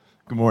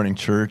Good morning,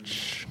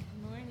 church.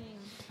 Good morning.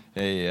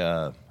 Hey,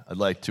 I'd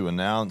like to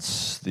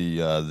announce the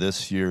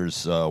this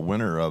year's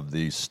winner of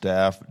the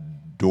staff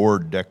door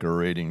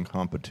decorating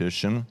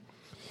competition.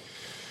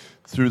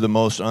 Through the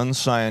most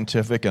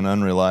unscientific and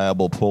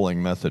unreliable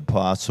polling method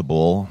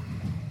possible,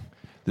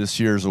 this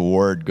year's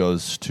award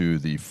goes to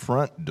the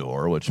front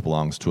door, which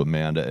belongs to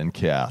Amanda and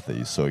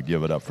Kathy, so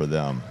give it up for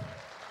them.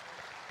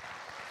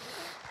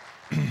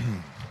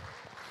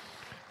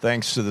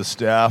 Thanks to the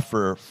staff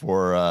for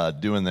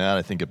doing that.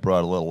 I think it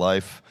brought a little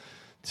life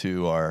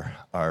to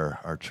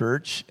our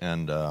church,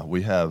 and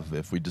we have,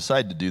 if we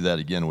decide to do that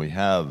again, we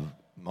have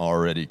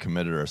already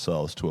committed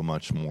ourselves to a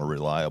much more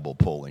reliable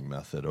polling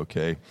method,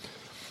 okay?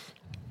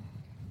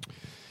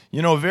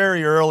 You know,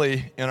 very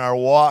early in our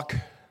walk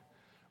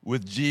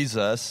with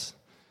Jesus,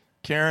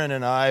 Karen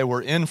and I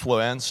were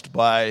influenced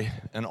by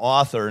an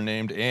author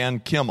named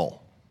Ann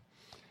Kimmel.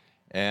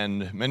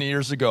 And many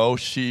years ago,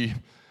 she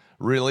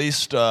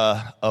released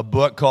a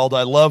book called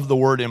I Love the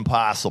Word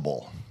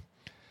Impossible.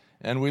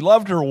 And we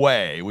loved her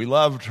way. We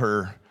loved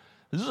her.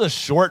 This is a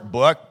short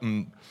book,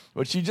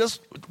 but she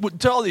just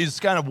would tell these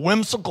kind of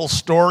whimsical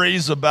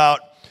stories about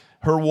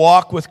her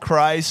walk with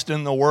Christ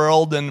in the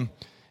world. And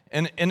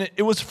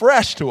it was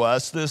fresh to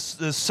us,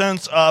 this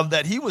sense of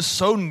that he was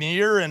so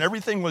near and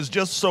everything was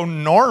just so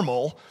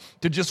normal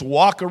to just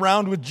walk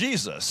around with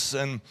Jesus.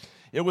 And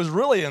it was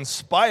really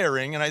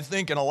inspiring and I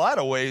think in a lot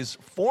of ways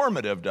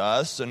formative to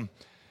us. And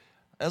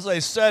as I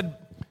said,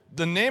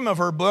 the name of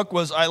her book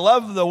was I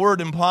Love the Word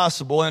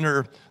Impossible,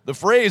 and the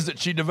phrase that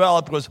she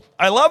developed was,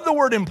 I love the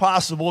word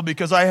impossible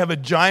because I have a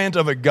giant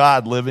of a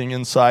God living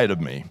inside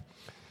of me.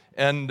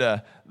 And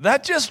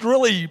that just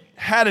really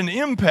had an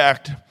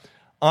impact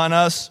on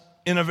us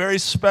in a very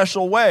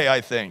special way, I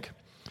think.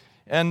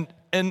 And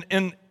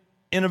in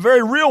a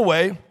very real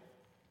way,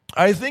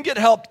 I think it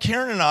helped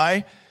Karen and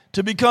I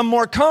to become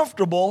more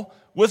comfortable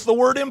with the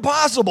word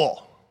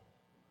impossible.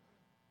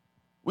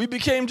 We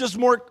became just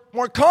more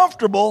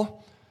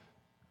comfortable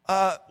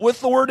with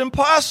the word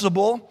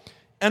impossible,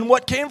 and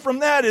what came from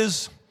that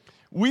is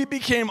we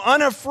became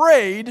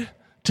unafraid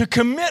to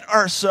commit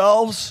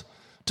ourselves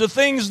to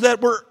things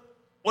that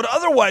would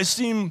otherwise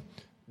seem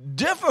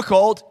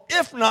difficult,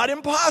 if not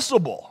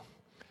impossible.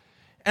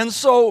 And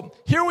so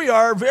here we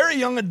are, very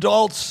young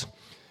adults,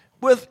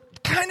 with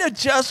kind of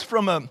just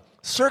from a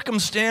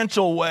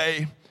circumstantial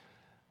way,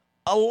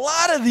 a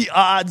lot of the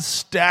odds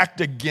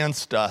stacked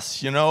against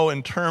us, you know,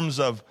 in terms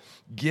of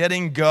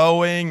getting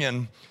going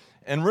and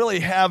really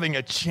having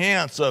a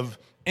chance of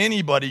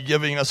anybody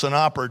giving us an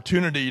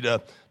opportunity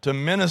to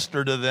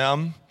minister to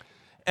them.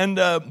 And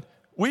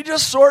we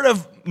just sort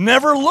of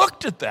never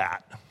looked at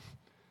that.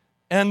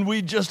 And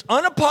we just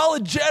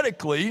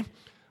unapologetically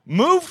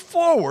moved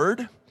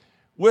forward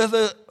with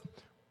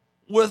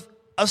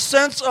a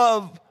sense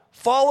of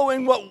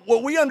following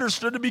what we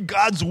understood to be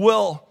God's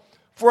will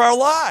for our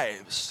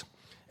lives.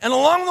 And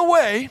along the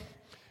way,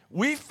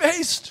 we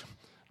faced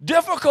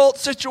difficult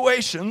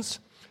situations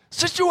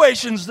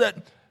that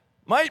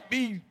might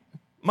be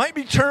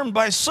termed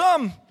by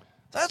some,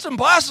 that's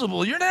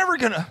impossible. You're never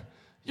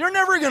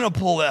gonna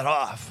pull that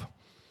off.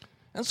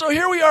 And so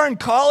here we are in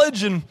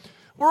college, and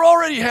we're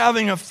already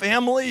having a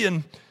family,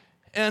 and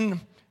you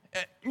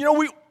know,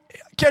 we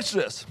catch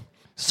this.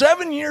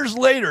 7 years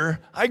later,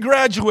 I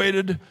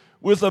graduated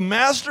with a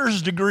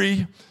master's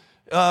degree.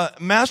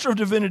 Master of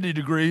Divinity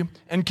degree,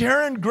 and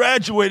Karen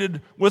graduated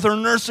with her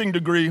nursing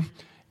degree,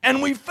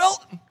 and we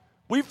felt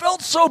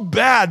so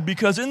bad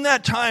because in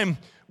that time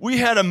we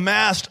had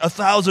amassed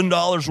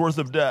 $1,000 worth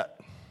of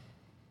debt.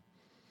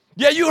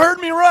 Yeah, you heard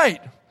me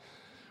right.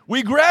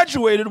 We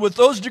graduated with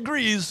those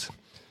degrees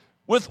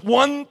with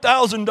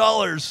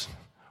 $1,000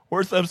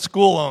 worth of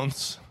school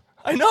loans.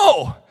 I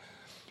know.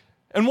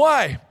 And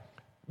why?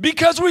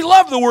 Because we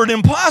love the word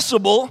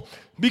impossible,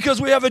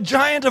 because we have a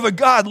giant of a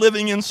God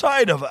living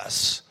inside of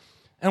us.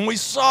 And we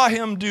saw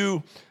him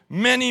do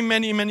many,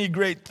 many, many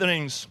great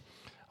things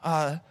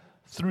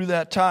through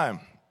that time.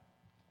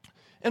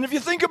 And if you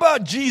think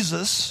about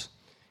Jesus,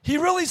 he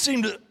really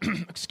seemed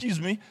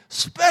to,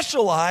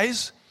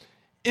 specialize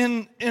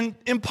in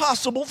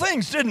impossible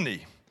things, didn't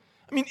he?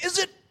 I mean, is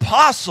it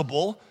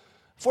possible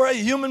for a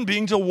human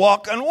being to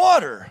walk on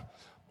water?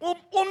 Well,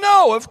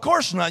 no, of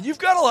course not. You've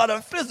got a lot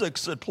of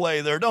physics at play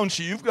there, don't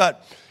you? You've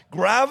got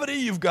gravity,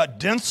 you've got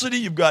density,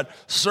 you've got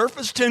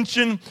surface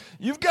tension,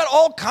 you've got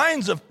all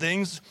kinds of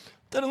things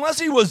that unless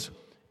he was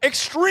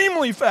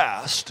extremely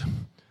fast,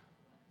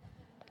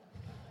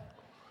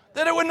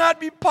 that it would not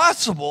be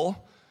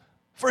possible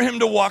for him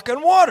to walk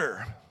on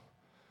water.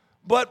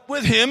 But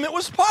with him, it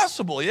was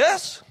possible,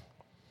 yes?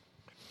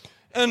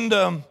 And,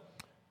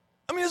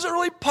 is it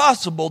really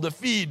possible to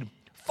feed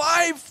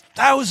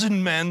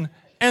 5,000 men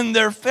and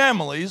their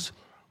families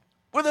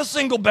with a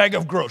single bag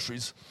of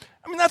groceries?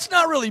 I mean, that's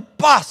not really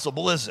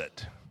possible, is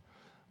it?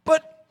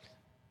 But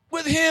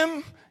with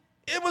him,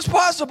 it was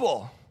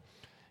possible.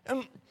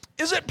 And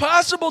is it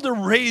possible to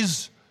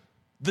raise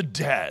the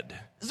dead?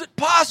 Is it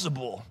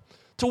possible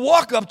to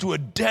walk up to a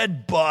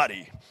dead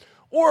body?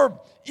 Or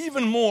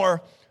even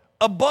more,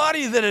 a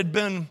body that had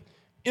been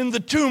in the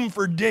tomb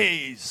for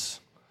days.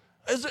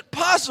 Is it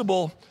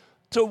possible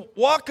to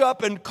walk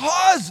up and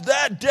cause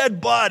that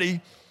dead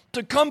body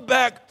to come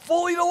back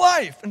fully to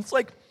life? And it's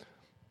like,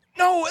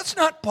 no, it's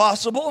not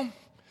possible.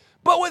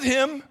 But with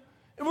him,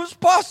 it was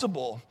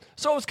possible.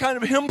 So it's kind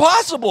of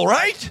impossible,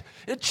 right?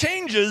 It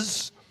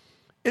changes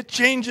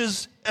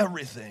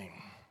everything.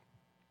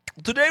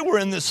 Today we're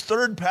in this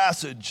third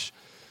passage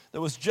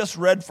that was just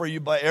read for you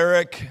by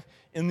Eric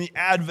in the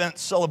Advent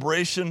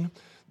celebration,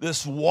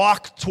 this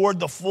walk toward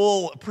the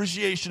full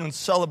appreciation and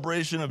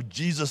celebration of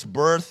Jesus'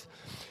 birth.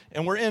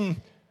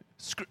 And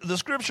the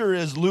scripture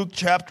is Luke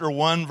chapter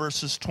 1,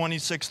 verses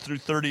 26 through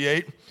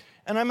 38.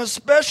 And I'm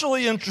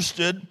especially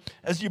interested,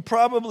 as you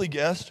probably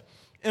guessed,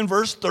 in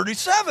verse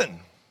 37,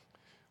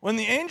 when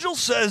the angel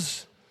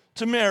says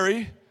to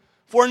Mary,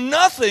 "For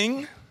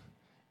nothing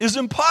is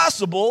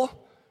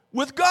impossible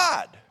with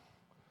God."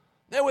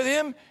 Now with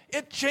him,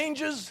 it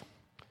changes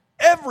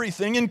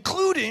everything,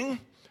 including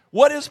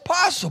what is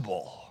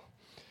possible.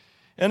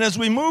 And as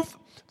we move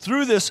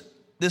through this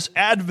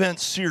Advent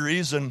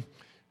series and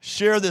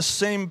share this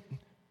same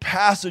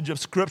passage of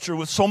Scripture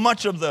with so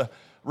much of the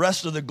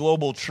rest of the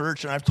global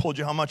church, and I've told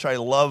you how much I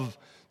love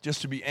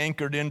just to be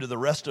anchored into the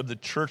rest of the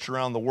church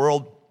around the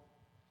world,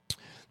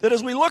 that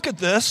as we look at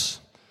this,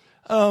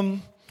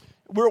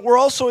 we're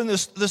also in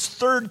this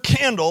third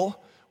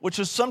candle, which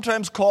is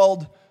sometimes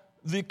called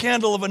the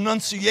candle of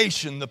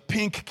Annunciation. The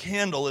pink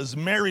candle is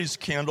Mary's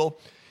candle.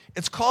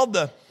 It's called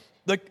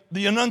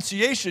the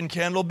Annunciation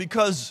candle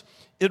because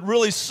it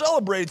really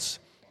celebrates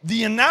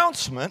the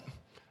announcement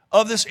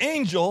of this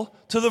angel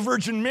to the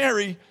Virgin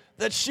Mary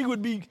that she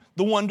would be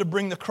the one to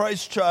bring the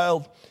Christ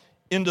child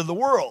into the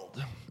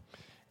world.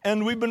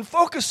 And we've been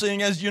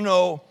focusing, as you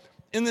know,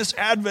 in this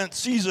Advent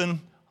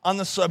season on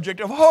the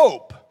subject of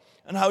hope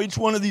and how each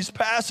one of these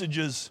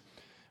passages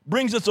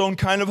brings its own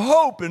kind of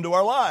hope into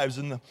our lives.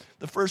 And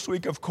the first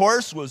week, of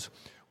course, was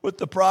with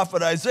the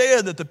prophet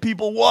Isaiah, that the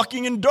people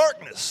walking in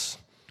darkness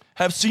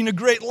have seen a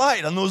great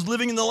light. On those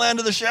living in the land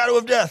of the shadow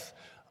of death,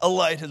 a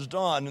light has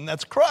dawned. And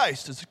that's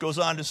Christ, as it goes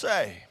on to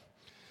say.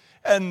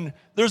 And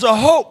there's a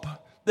hope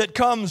that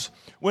comes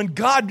when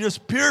God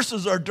just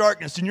pierces our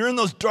darkness. And you're in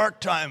those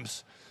dark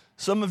times.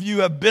 Some of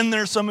you have been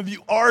there. Some of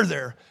you are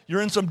there.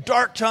 You're in some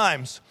dark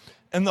times.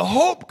 And the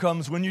hope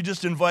comes when you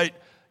just invite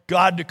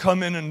God to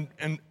come in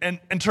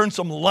and turn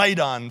some light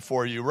on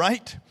for you,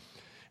 right?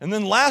 And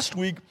then last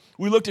week,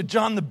 we looked at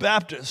John the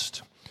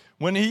Baptist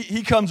when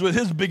he comes with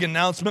his big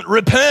announcement,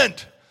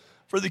 "Repent,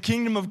 for the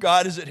kingdom of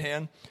God is at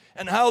hand,"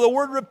 and how the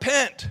word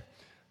repent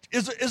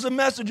is a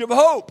message of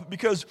hope,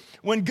 because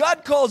when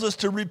God calls us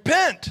to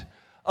repent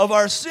of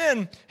our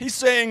sin, he's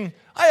saying,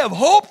 "I have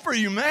hope for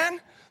you, man.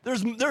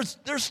 There's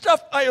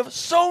stuff I have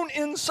sown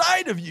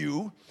inside of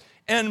you,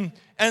 and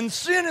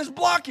sin is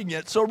blocking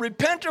it. So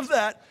repent of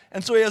that."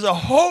 And so he has a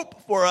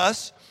hope for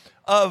us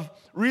of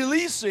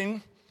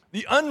releasing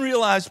the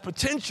unrealized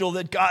potential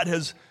that God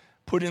has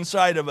put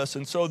inside of us.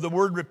 And so the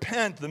word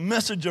repent, the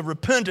message of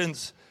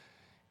repentance,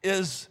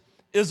 is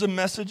a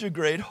message of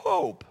great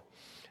hope.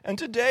 And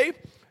today,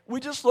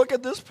 we just look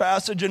at this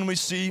passage and we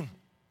see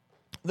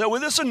that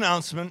with this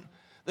announcement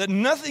that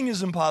nothing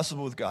is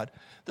impossible with God,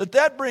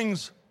 that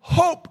brings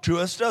hope to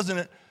us, doesn't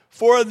it,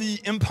 for the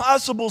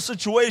impossible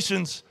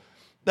situations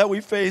that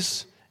we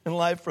face in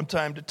life from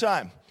time to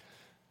time.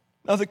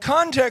 Now, the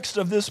context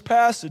of this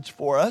passage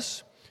for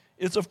us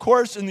is, of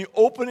course, in the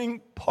opening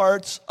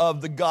parts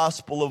of the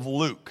Gospel of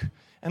Luke.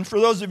 And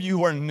for those of you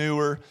who are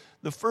newer,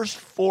 the first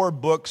 4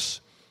 books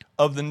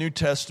of the New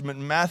Testament,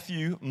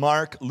 Matthew,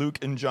 Mark,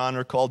 Luke, and John,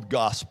 are called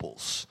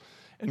Gospels.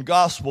 And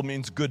gospel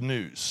means good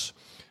news.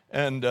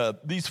 And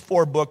these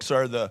 4 books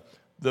are the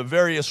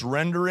various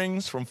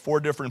renderings from 4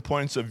 different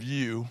points of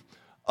view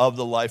of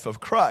the life of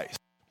Christ.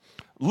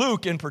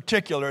 Luke, in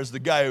particular, is the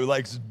guy who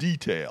likes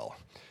detail,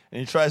 and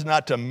he tries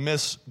not to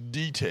miss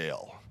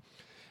detail.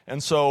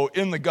 And so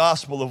in the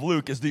Gospel of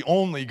Luke is the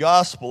only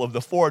gospel of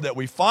the 4 that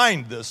we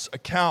find this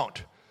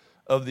account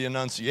of the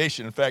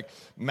Annunciation. In fact,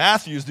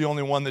 Matthew is the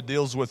only one that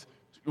deals with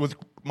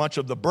much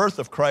of the birth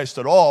of Christ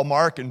at all.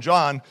 Mark and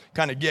John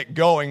kind of get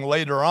going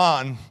later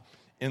on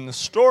in the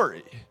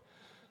story.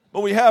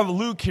 But we have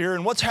Luke here,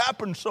 and what's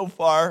happened so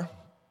far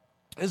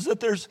is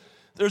that there's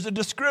a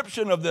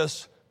description of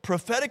this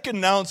prophetic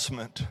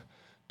announcement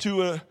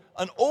to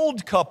an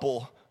old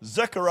couple,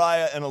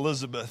 Zechariah and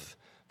Elizabeth,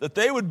 that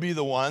they would be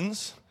the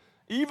ones,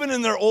 even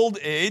in their old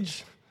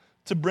age,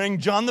 to bring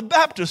John the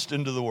Baptist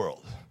into the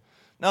world.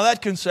 Now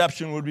that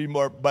conception would be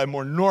by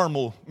more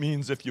normal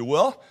means, if you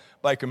will,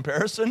 by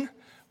comparison,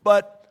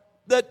 but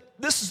that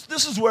this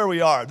is where we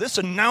are. This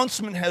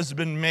announcement has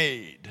been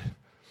made.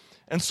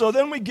 And so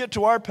then we get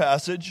to our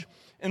passage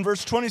in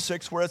verse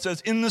 26 where it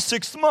says, "In the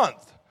 6th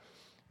month."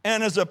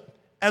 And as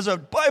a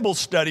Bible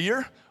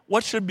studier,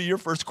 what should be your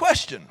first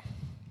question?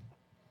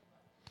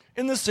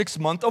 In the 6th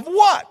month of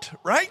what,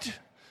 right?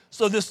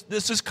 So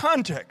this is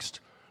context.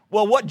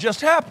 Well, what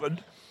just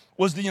happened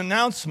was the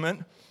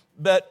announcement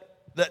that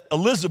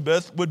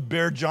Elizabeth would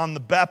bear John the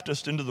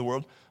Baptist into the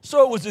world.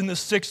 So it was in the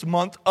 6th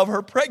month of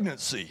her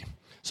pregnancy.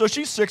 So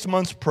she's 6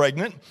 months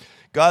pregnant.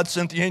 God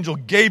sent the angel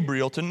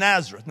Gabriel to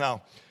Nazareth.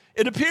 Now,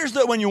 it appears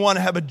that when you want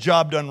to have a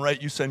job done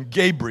right, you send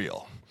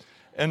Gabriel.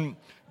 And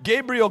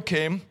Gabriel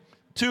came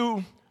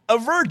to a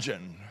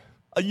virgin,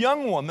 a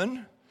young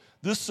woman.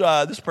 This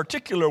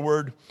particular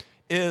word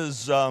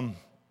is not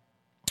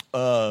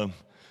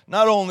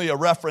only a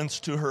reference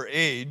to her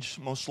age,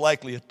 most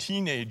likely a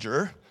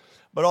teenager,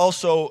 but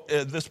also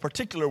this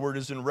particular word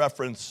is in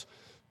reference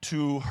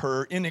to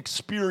her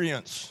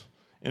inexperience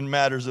in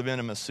matters of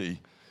intimacy,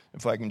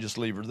 if I can just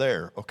leave her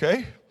there,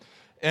 okay?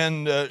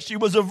 And she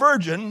was a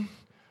virgin,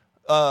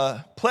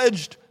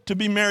 pledged to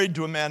be married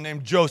to a man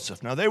named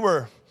Joseph. Now, they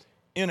were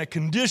in a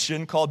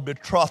condition called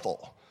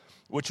betrothal,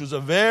 which was a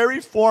very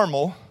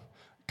formal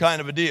kind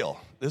of a deal.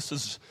 This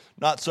is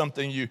not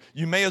something you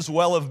may as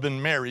well have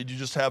been married, you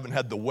just haven't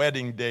had the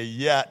wedding day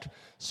yet,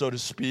 so to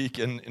speak,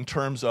 in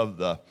terms of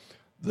the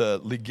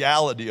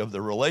legality of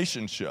the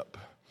relationship.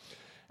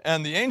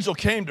 And the angel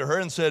came to her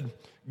and said,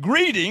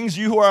 "Greetings,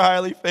 you who are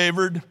highly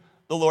favored,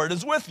 the Lord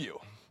is with you."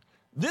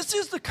 This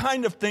is the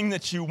kind of thing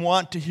that you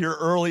want to hear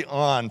early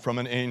on from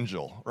an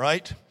angel,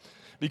 right?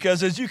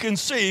 Because as you can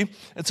see,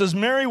 it says,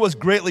 Mary was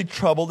greatly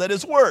troubled at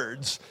his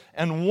words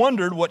and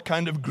wondered what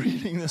kind of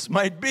greeting this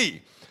might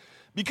be.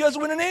 Because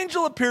when an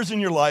angel appears in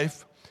your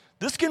life,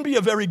 this can be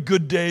a very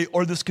good day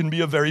or this can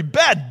be a very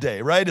bad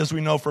day, right? As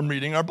we know from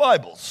reading our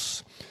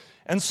Bibles.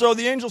 And so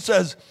the angel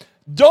says,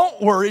 "Don't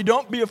worry,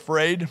 don't be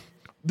afraid.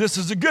 This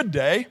is a good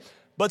day."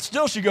 But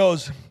still she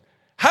goes,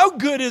 "How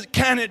good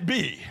can it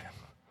be?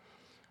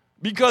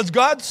 Because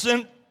God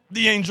sent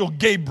the angel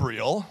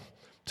Gabriel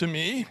to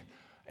me,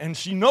 and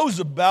she knows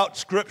about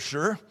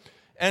Scripture,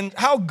 and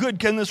how good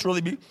can this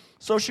really be?"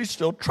 So she's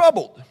still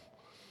troubled.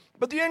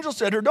 But the angel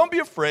said to her, "Don't be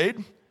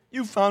afraid.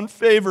 You found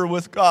favor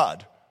with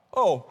God."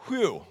 Oh,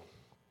 whew.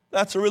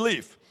 That's a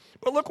relief.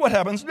 But look what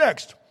happens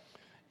next.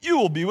 "You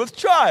will be with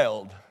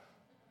child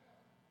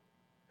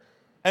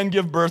and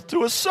give birth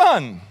to a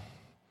son,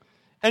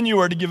 and you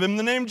are to give him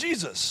the name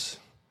Jesus."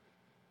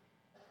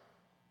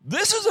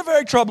 This is a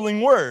very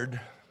troubling word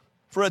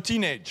for a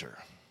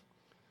teenager.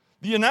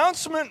 The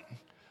announcement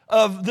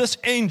of this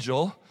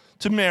angel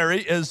to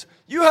Mary is,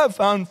 you have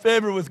found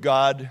favor with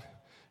God.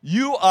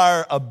 You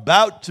are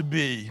about to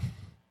be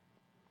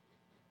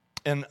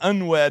an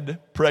unwed,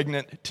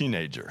 pregnant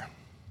teenager.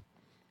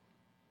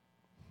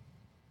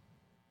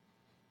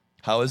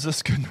 How is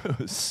this good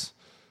news?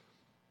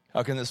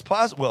 How can this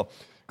possibly? Well,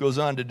 it goes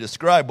on to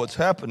describe what's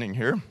happening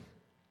here.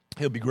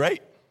 He'll be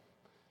great.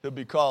 He'll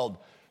be called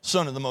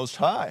Son of the Most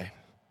High.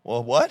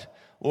 Well, what?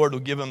 Lord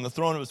will give him the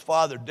throne of his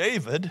father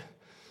David,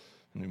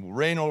 and he will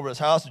reign over his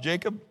house of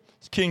Jacob.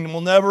 His kingdom will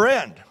never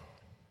end.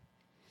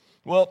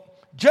 Well,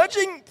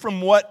 judging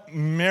from what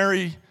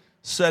Mary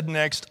said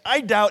next, I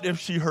doubt if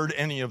she heard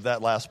any of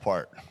that last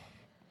part.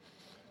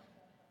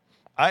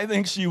 I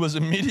think she was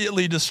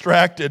immediately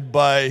distracted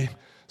by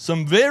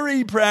some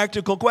very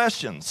practical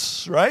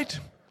questions, right?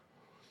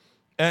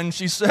 And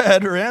she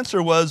said, her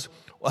answer was,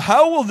 "Well,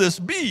 how will this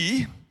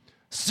be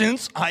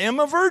since I am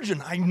a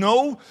virgin? I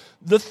know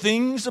the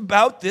things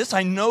about this.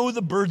 I know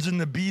the birds and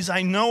the bees.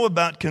 I know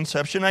about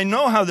conception. I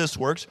know how this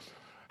works.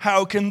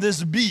 How can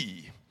this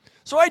be?"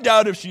 So I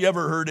doubt if she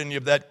ever heard any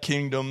of that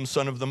kingdom,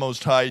 Son of the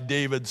Most High,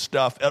 David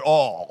stuff at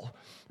all,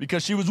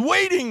 because she was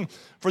waiting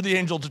for the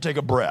angel to take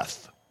a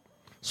breath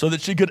so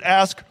that she could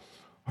ask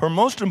her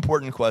most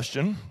important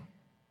question.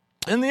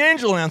 And the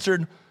angel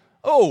answered,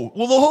 "Oh,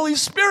 well, the Holy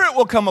Spirit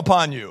will come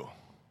upon you,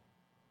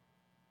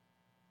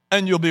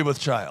 and you'll be with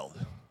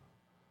child."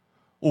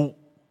 Well,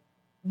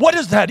 what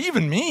does that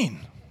even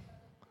mean?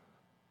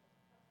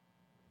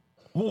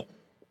 Well,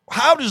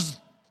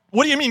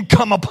 what do you mean,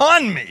 come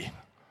upon me?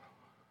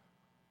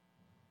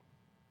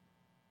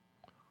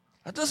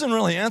 That doesn't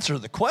really answer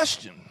the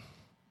question.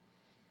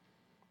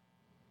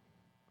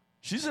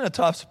 She's in a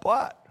tough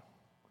spot.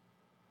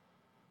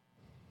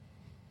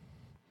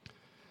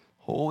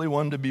 Holy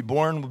One to be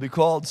born will be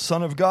called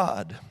Son of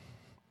God.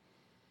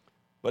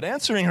 But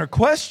answering her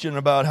question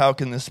about how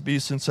can this be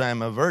since I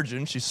am a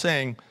virgin, she's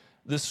saying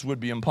this would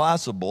be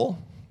impossible.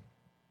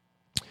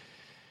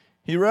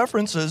 He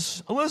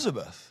references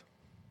Elizabeth.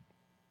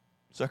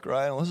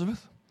 Zechariah and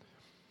Elizabeth.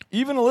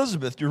 Even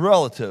Elizabeth, your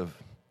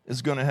relative,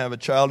 is going to have a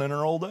child in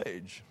her old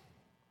age.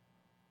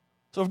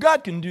 So if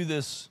God can do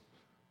this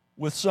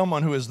with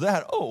someone who is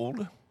that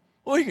old,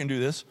 well, he can do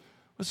this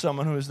with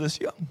someone who is this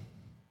young.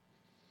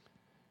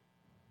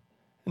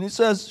 And he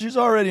says she's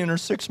already in her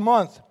 6th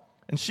month,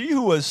 and she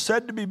who was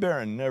said to be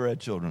barren never had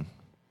children.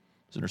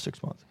 It's in her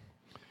 6th month.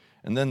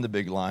 And then the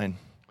big line,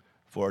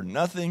 for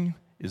nothing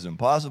is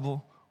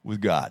impossible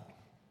with God.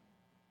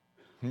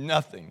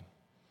 Nothing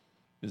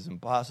is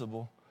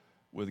impossible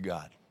with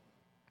God.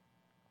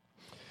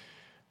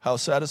 How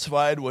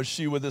satisfied was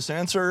she with this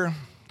answer?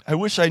 I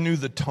wish I knew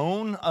the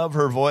tone of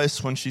her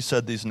voice when she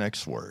said these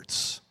next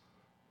words.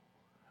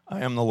 "I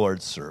am the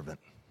Lord's servant.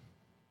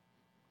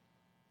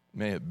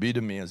 May it be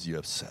to me as you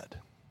have said."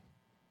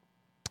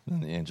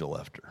 And the angel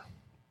left her.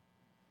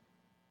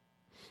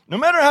 No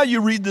matter how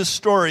you read this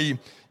story,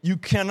 you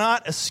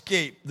cannot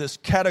escape this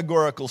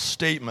categorical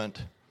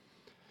statement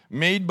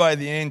made by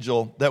the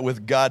angel, that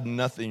with God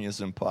nothing is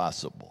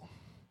impossible.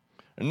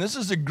 And this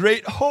is a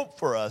great hope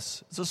for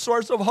us. It's a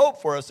source of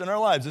hope for us in our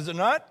lives, is it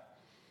not?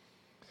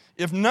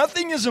 If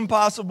nothing is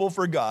impossible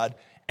for God,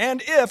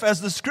 and if,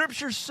 as the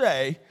scriptures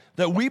say,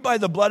 that we by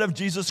the blood of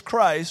Jesus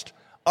Christ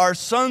are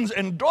sons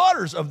and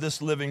daughters of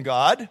this living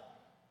God,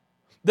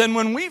 then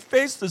when we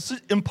face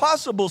the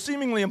impossible,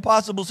 seemingly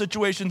impossible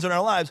situations in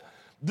our lives,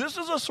 this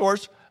is a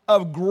source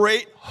of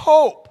great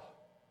hope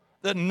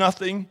that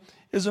nothing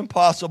is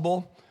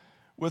impossible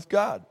with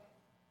God.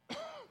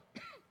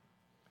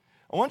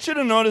 I want you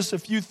to notice a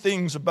few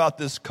things about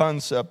this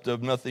concept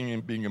of nothing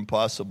being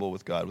impossible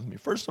with God with me.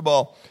 First of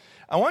all,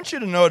 I want you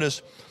to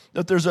notice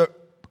that there's a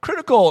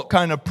critical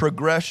kind of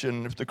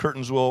progression, if the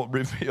curtains will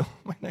reveal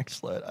my next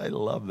slide. I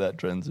love that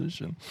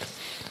transition.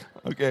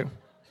 Okay.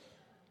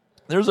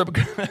 There's a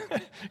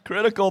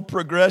critical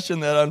progression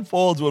that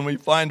unfolds when we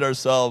find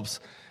ourselves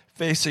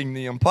facing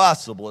the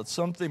impossible. It's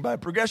something by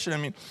progression. I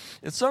mean,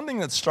 it's something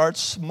that starts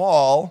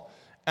small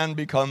and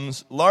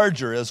becomes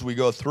larger as we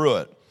go through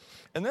it.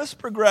 And this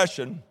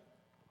progression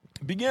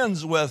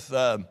begins with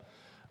a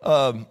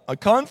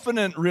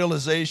confident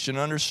realization,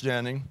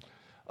 understanding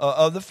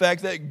of the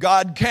fact that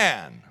God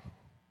can.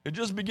 It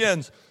just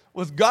begins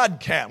with God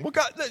can.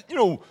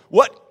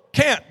 What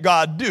can't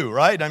God do,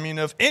 right? I mean,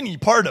 if any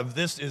part of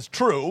this is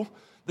true,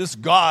 this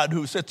God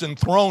who sits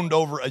enthroned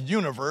over a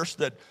universe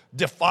that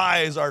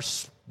defies our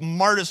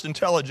smartest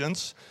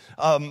intelligence,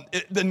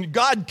 then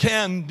God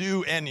can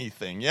do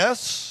anything,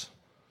 yes?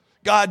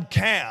 God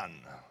can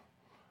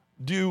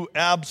do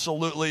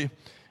absolutely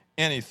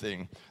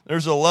anything.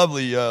 There's a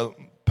lovely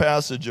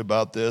passage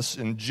about this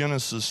in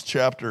Genesis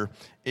chapter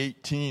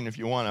 18. If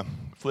you want to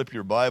flip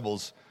your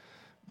Bibles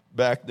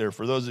back there.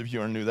 For those of you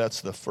who are new,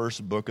 that's the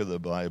first book of the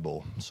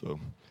Bible. So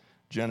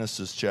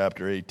Genesis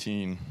chapter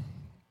 18.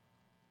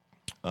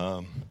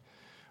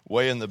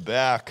 Way in the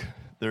back,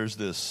 there's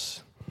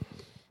this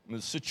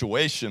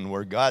situation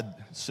where God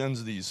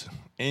sends these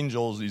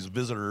angels, these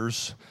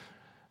visitors,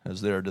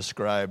 as they are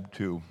described,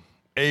 to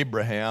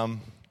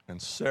Abraham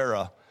and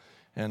Sarah,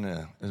 and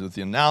with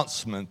the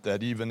announcement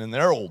that even in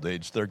their old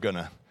age they're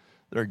gonna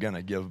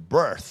give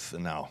birth.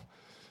 And now,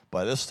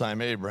 by this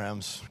time,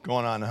 Abraham's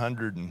going on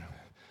 100, and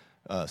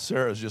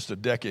Sarah's just a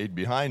decade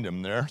behind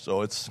him there.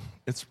 So it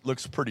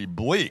looks pretty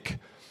bleak.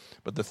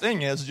 But the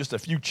thing is, just a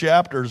few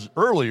chapters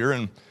earlier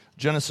in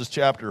Genesis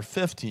chapter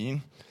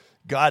 15,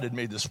 God had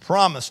made this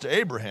promise to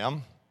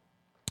Abraham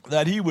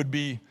that he would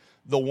be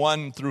the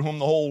one through whom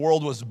the whole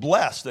world was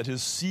blessed, that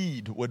his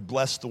seed would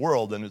bless the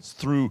world, and it's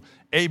through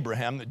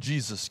Abraham that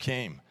Jesus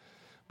came.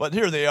 But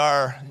here they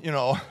are,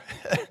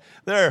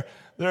 they're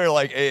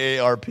like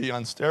AARP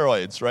on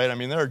steroids, right? I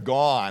mean, they're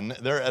gone,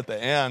 they're at the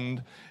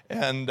end,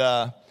 and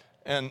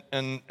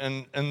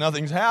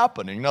nothing's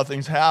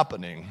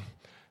happening,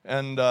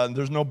 and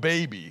there's no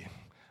baby.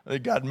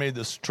 God made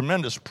this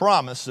tremendous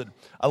promise that,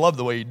 I love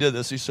the way he did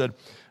this. He said,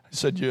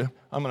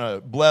 I'm going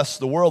to bless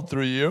the world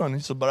through you. And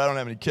he said, but I don't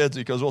have any kids.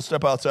 He goes, well,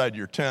 step outside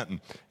your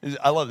tent. And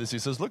I love this. He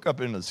says, look up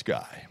into the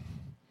sky.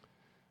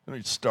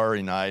 It's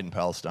starry night in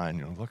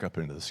Palestine. Look up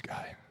into the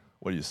sky.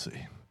 What do you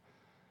see?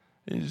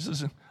 He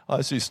says,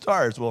 I see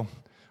stars. Well,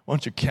 why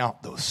don't you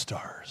count those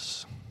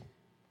stars?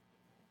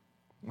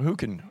 Who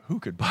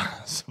could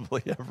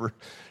possibly ever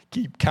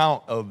keep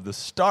count of the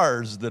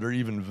stars that are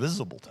even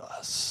visible to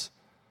us?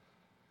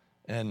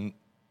 And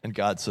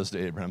God says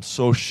to Abraham,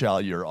 so shall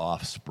your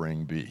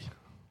offspring be.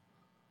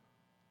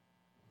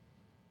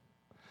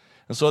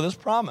 And so this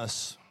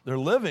promise, they're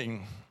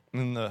living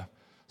in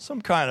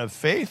some kind of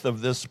faith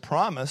of this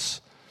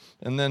promise.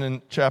 And then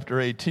in chapter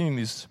 18,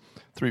 these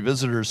three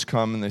visitors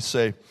come and they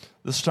say,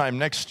 this time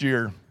next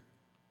year,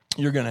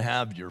 you're going to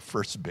have your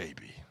first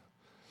baby.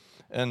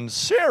 And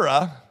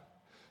Sarah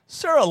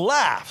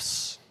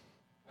laughs.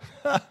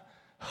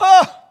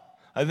 Ha!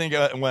 I think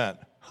it went,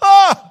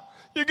 ha!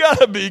 You got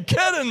to be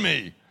kidding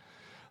me.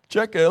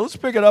 Let's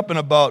pick it up in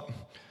about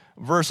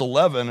verse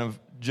 11 of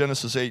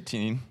Genesis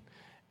 18.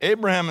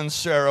 Abraham and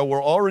Sarah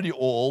were already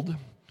old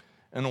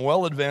and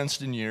well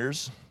advanced in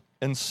years,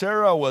 and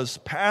Sarah was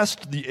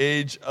past the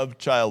age of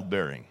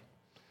childbearing.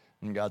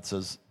 And God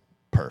says,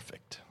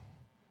 perfect.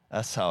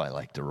 That's how I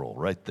like to roll,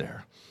 right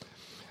there.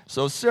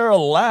 So Sarah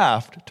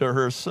laughed to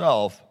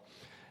herself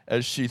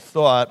as she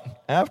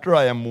thought, after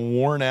I am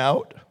worn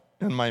out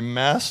and my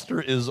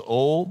master is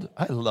old.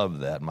 I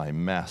love that, my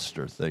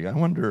master thing. I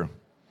wonder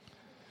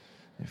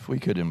if we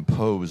could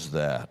impose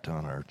that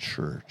on our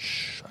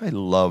church. I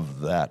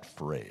love that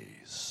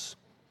phrase.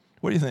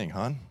 What do you think,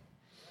 hon?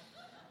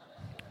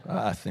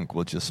 I think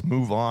we'll just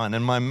move on.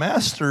 And my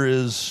master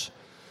is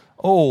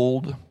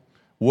old.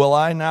 Will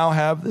I now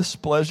have this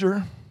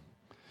pleasure?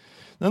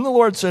 Then the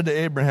Lord said to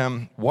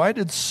Abraham, why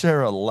did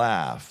Sarah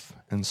laugh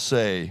and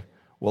say,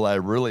 will I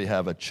really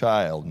have a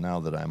child now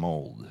that I'm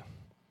old?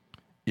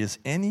 Is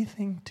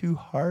anything too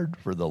hard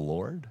for the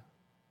Lord?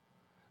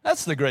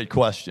 That's the great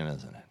question,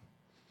 isn't it?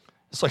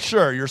 It's like,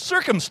 sure, your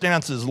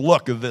circumstances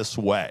look this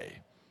way.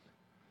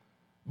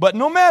 But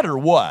no matter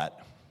what,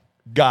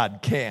 God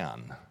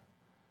can.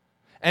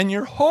 And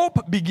your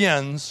hope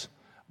begins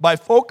by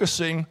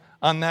focusing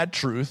on that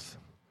truth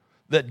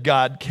that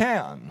God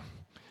can.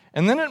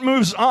 And then it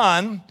moves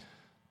on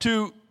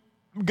to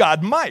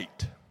God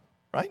might,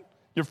 right?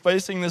 You're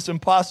facing this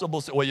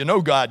impossible, well, you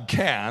know God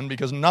can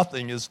because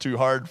nothing is too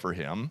hard for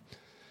him.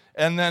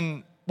 And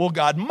then, well,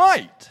 God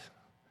might.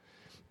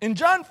 In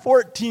John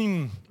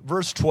 14,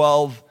 verse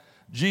 12,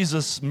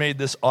 Jesus made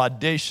this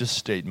audacious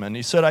statement.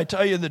 He said, I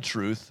tell you the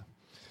truth,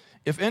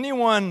 if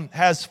anyone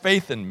has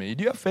faith in me,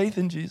 do you have faith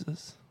in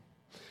Jesus?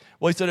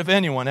 Well, he said, if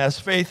anyone has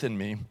faith in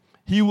me,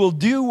 he will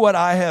do what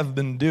I have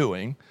been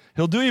doing.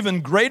 He'll do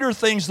even greater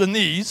things than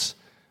these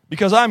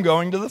because I'm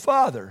going to the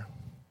Father.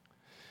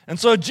 And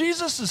so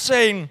Jesus is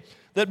saying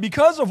that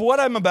because of what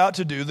I'm about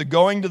to do, the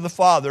going to the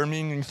Father,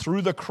 meaning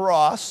through the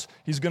cross,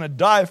 he's going to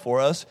die for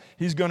us,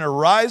 he's going to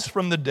rise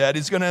from the dead,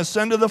 he's going to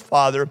ascend to the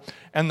Father,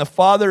 and the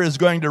Father is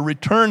going to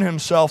return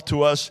himself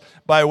to us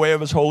by way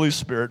of his Holy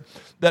Spirit,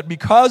 that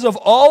because of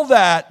all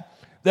that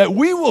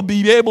we will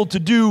be able to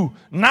do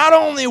not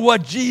only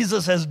what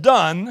Jesus has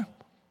done,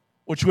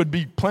 which would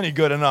be plenty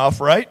good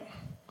enough, right?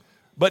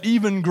 But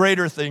even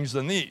greater things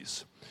than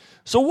these.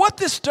 So what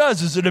this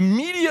does is it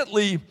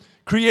immediately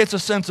creates a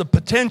sense of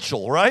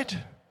potential, right?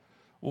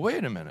 Well,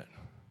 wait a minute.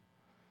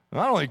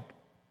 Not only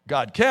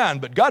God can,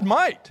 but God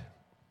might.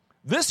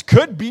 This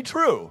could be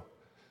true.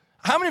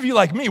 How many of you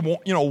like me,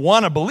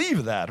 want to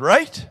believe that,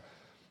 right?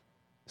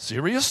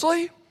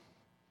 Seriously?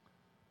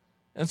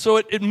 And so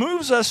it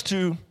moves us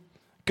to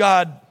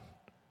God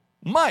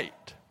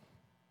might.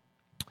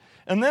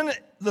 And then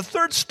the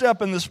third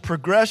step in this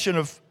progression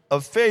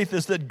of faith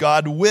is that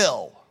God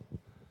will.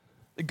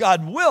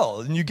 God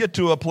will. And you get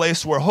to a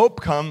place where hope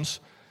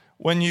comes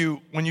when you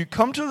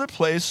come to the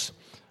place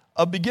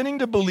of beginning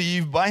to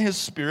believe by his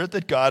Spirit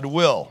that God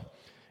will.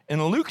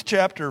 In Luke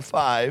chapter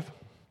 5,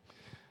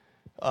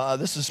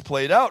 this is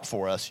played out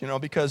for us,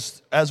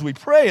 because as we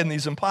pray in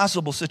these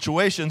impossible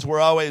situations,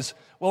 we're always,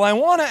 well, I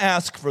want to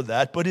ask for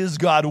that, but is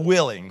God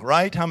willing,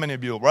 right? How many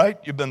of you, right?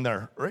 You've been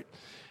there, right?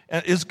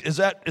 And is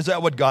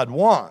that what God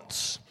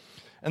wants?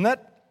 And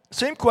that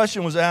same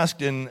question was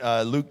asked in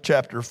Luke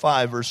chapter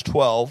 5, verse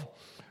 12.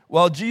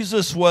 While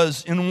Jesus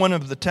was in one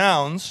of the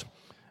towns,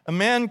 a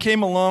man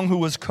came along who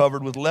was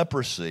covered with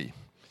leprosy.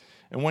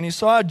 And when he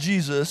saw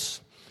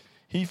Jesus,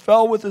 he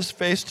fell with his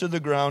face to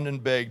the ground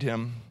and begged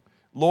him,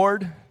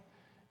 Lord,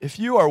 if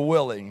you are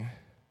willing,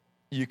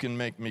 you can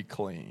make me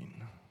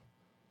clean.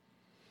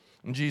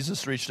 And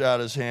Jesus reached out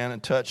his hand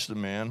and touched the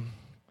man.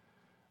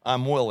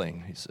 I'm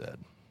willing, he said.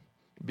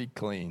 Be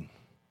clean.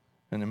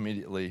 And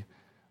immediately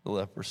the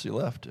leprosy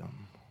left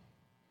him.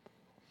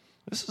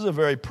 This is a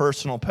very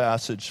personal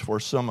passage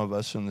for some of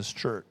us in this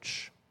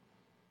church.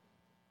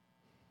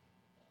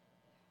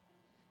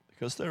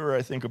 Because there were,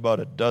 I think, about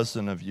a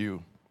dozen of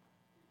you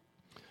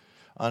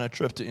on a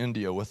trip to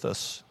India with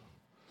us.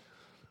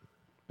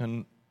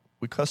 And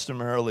we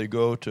customarily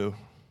go to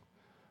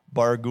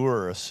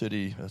Bargur,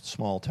 a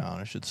small town,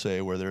 I should say,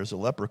 where there's a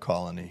leper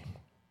colony.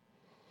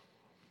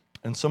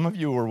 And some of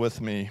you were with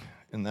me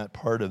in that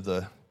part of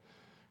the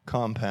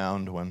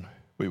compound when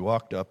we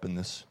walked up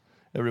and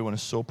everyone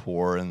is so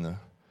poor and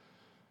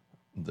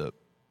the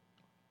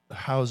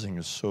housing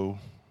is so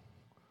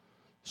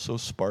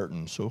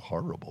Spartan, so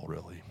horrible,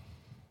 really.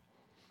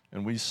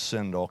 And we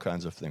send all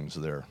kinds of things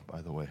there,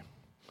 by the way,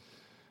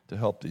 to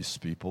help these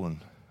people. And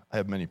I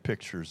have many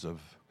pictures of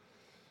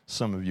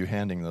some of you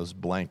handing those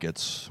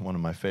blankets. One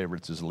of my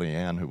favorites is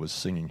Leanne, who was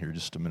singing here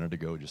just a minute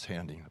ago, just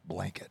handing a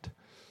blanket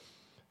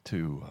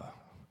to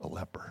a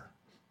leper.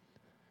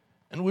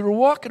 And we were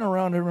walking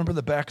around, I remember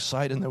the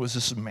backside, and there was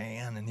this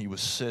man, and he was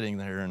sitting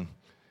there, and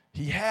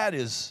he had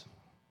his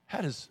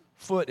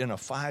foot in a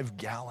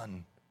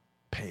 5-gallon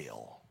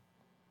pail,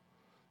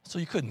 so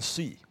you couldn't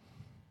see.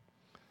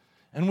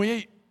 And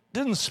we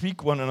didn't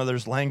speak one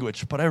another's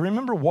language, but I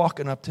remember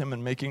walking up to him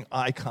and making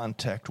eye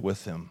contact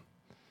with him.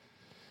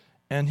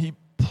 And he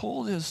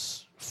pulled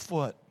his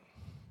foot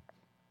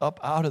up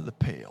out of the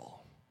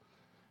pail.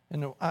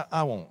 And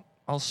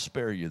I'll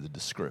spare you the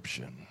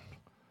description,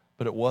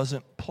 but it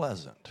wasn't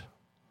pleasant.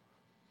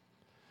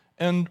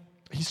 And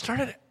he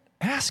started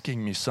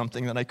asking me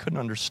something that I couldn't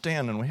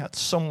understand, and we had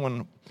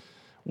someone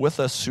with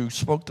us who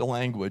spoke the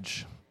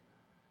language,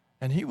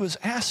 and he was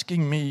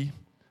asking me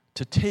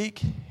to take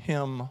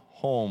him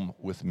home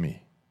with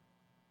me.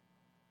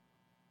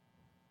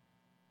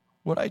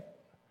 Would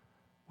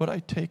I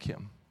take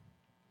him?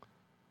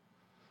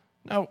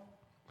 Now,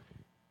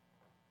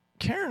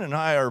 Karen and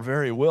I are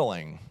very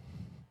willing,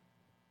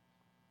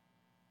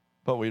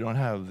 but we don't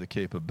have the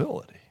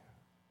capability.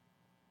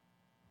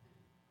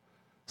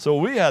 So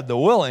we had the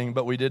willing,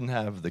 but we didn't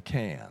have the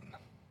can.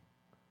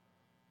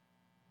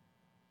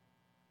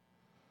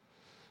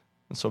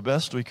 And so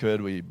best we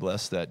could, we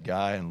blessed that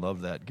guy and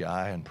loved that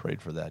guy and prayed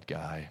for that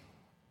guy.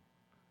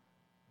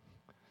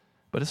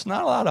 But it's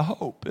not a lot of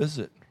hope, is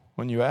it,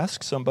 when you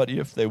ask somebody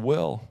if they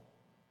will,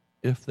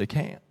 if they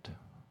can't.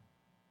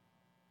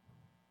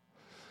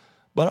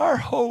 But our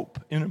hope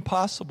in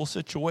impossible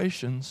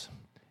situations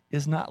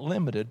is not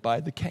limited by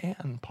the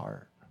can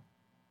part.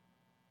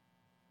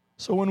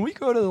 So when we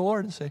go to the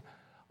Lord and say,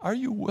 Are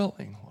you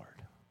willing, Lord?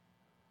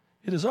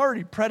 It is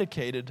already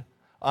predicated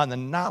on the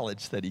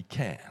knowledge that he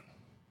can.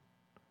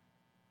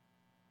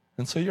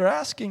 And so you're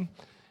asking,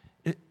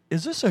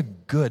 is this a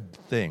good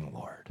thing,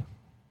 Lord?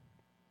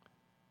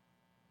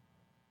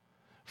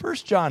 1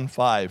 John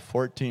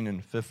 5:14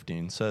 and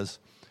 15 says,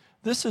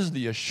 this is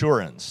the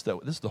assurance, this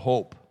is the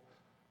hope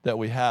that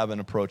we have in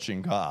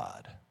approaching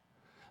God.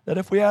 That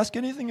if we ask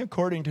anything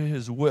according to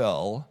his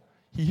will,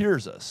 he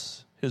hears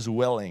us. His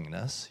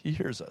willingness, he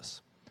hears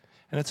us.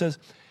 And it says,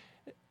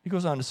 he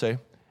goes on to say,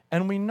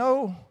 and we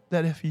know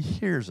that if he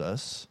hears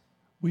us,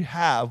 we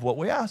have what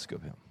we ask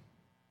of him.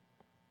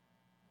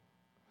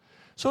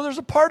 So there's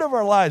a part of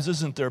our lives,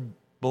 isn't there,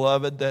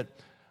 beloved, that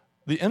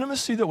the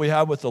intimacy that we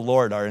have with the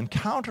Lord, our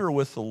encounter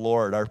with the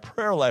Lord, our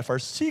prayer life, our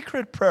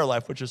secret prayer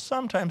life, which is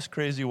sometimes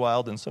crazy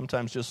wild and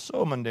sometimes just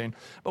so mundane,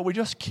 but we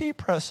just keep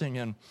pressing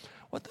in.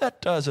 What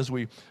that does as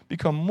we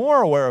become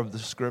more aware of the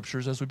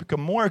Scriptures, as we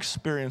become more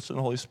experienced in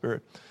the Holy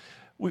Spirit,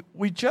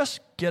 we just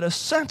get a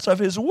sense of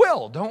his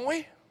will, don't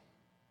we?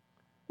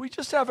 We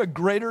just have a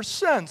greater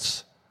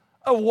sense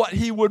of what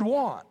he would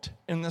want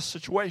in this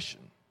situation.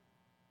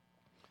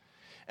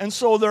 And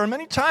so there are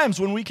many times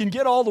when we can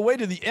get all the way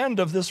to the end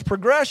of this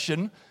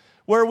progression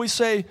where we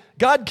say,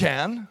 God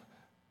can,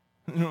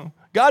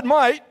 God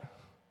might,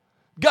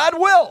 God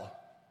will.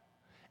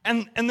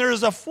 And there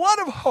is a flood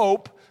of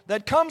hope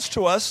that comes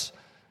to us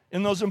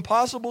in those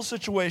impossible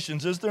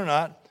situations, is there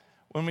not,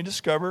 when we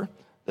discover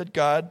that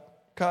God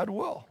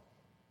will.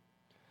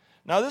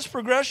 Now this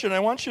progression, I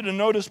want you to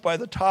notice by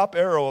the top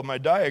arrow of my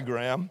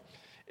diagram,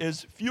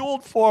 is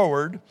fueled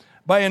forward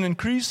by an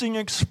increasing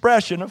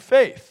expression of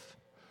faith.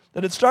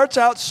 That it starts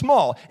out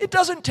small. It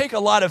doesn't take a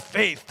lot of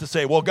faith to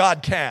say, well,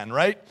 God can,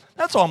 right?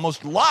 That's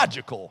almost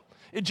logical.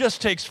 It just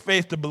takes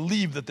faith to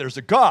believe that there's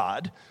a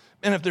God.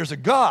 And if there's a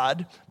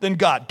God, then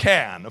God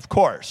can, of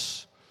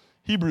course.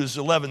 Hebrews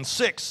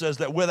 11:6 says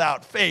that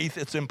without faith,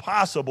 it's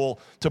impossible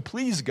to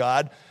please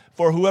God.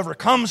 For whoever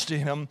comes to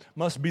him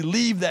must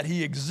believe that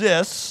he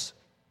exists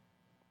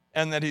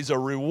and that he's a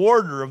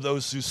rewarder of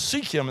those who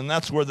seek him. And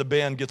that's where the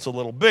band gets a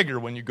little bigger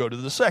when you go to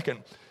the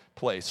second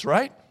place,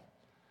 right?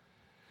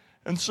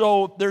 And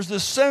so there's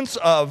this sense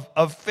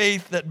of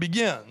faith that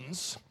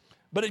begins,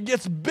 but it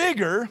gets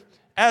bigger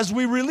as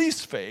we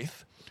release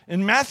faith.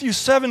 In Matthew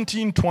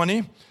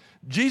 17:20,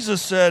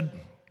 Jesus said,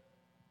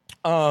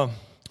 I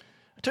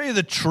tell you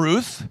the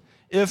truth,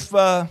 if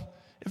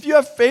you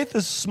have faith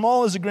as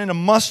small as a grain of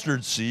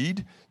mustard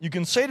seed, you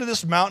can say to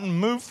this mountain,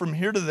 move from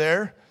here to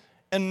there,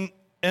 and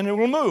it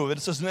will move. It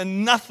says,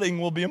 and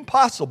nothing will be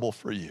impossible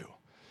for you.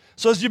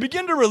 So as you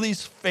begin to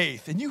release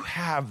faith, and you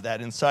have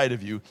that inside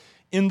of you,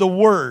 in the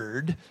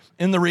Word,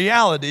 in the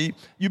reality,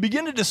 you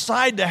begin to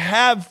decide to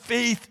have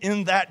faith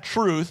in that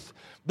truth,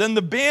 then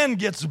the band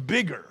gets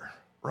bigger,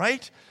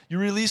 right? You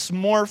release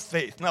more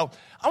faith. Now,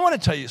 I want to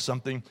tell you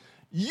something.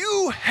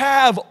 You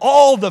have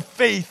all the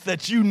faith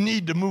that you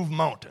need to move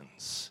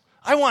mountains.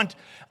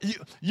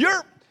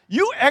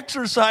 You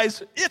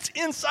exercise, it's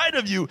inside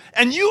of you,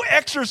 and you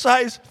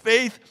exercise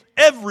faith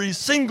every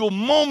single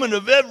moment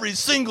of every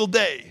single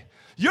day.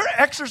 You're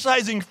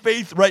exercising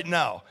faith right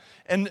now.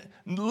 And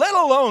let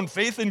alone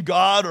faith in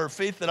God or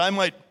faith that I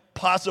might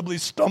possibly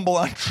stumble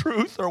on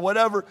truth or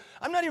whatever.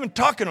 I'm not even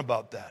talking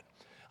about that.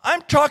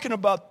 I'm talking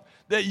about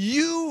that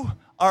you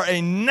are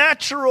a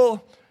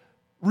natural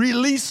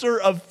releaser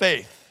of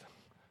faith.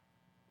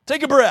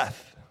 Take a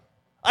breath.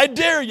 I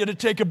dare you to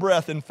take a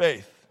breath in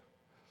faith.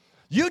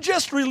 You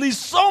just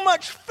released so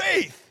much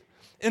faith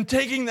in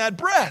taking that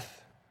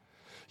breath.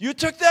 You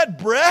took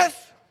that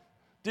breath,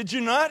 did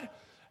you not?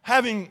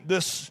 Having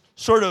this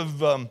sort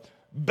of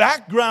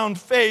background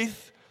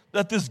faith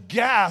that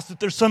that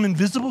there's some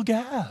invisible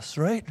gas,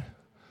 right?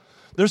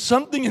 There's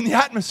something in the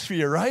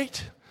atmosphere,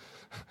 right?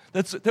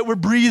 That we're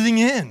breathing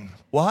in.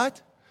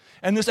 What?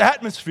 And this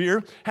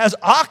atmosphere has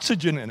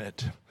oxygen in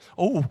it.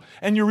 Oh,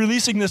 and you're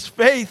releasing this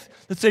faith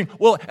that's saying,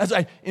 well, as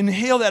I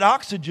inhale that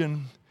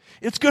oxygen,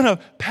 it's going to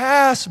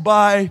pass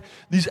by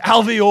these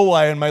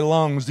alveoli in my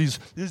lungs, these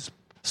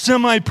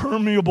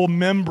semi-permeable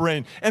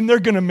membrane, and they're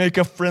going to make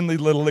a friendly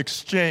little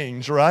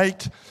exchange,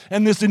 right?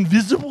 And this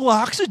invisible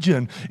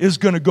oxygen is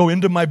going to go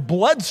into my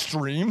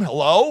bloodstream,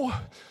 hello?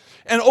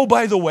 And oh,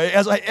 by the way,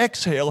 as I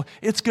exhale,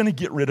 it's going to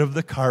get rid of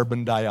the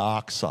carbon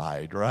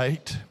dioxide,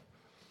 right?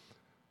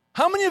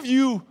 How many of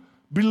you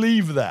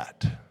believe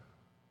that?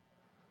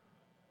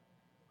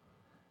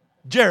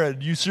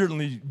 Jared, you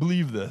certainly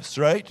believe this,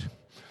 right?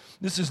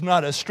 This is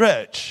not a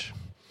stretch.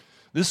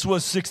 This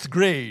was 6th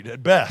grade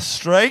at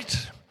best,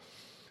 right?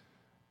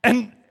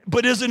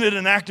 But isn't it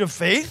an act of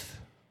faith?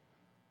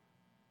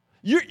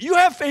 You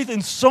have faith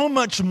in so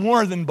much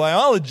more than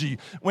biology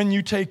when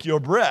you take your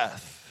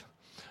breath.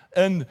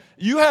 And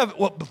you have,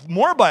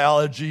 more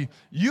biology,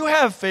 you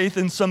have faith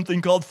in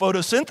something called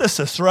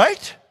photosynthesis,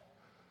 right?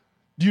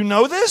 Do you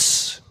know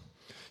this?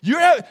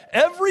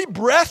 Every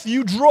breath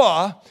you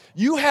draw,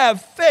 you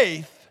have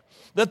faith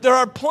that there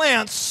are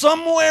plants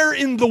somewhere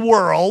in the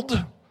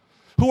world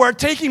who are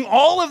taking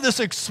all of this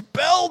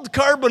expelled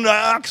carbon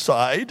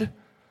dioxide,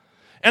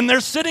 and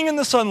they're sitting in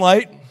the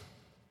sunlight,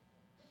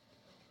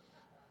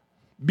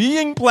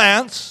 being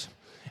plants,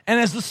 and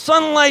as the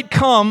sunlight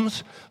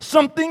comes,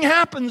 something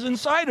happens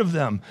inside of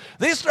them.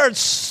 They start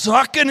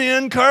sucking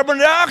in carbon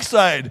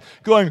dioxide,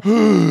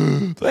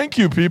 going, thank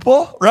you,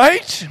 people,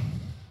 right?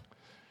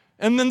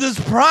 And then this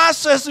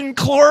process in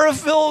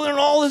chlorophyll and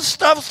all this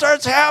stuff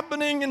starts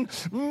happening,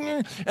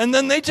 and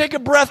then they take a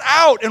breath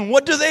out, and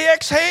what do they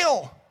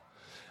exhale?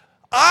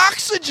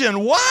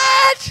 Oxygen.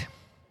 What?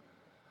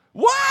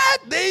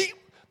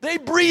 They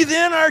breathe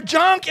in our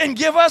junk and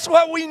give us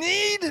what we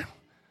need?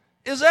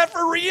 Is that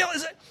for real?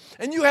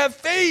 And you have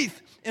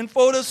faith in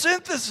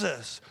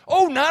photosynthesis.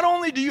 Oh, not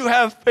only do you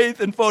have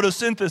faith in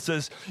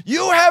photosynthesis,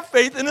 you have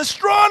faith in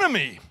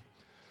astronomy.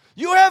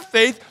 You have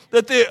faith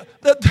that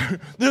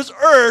this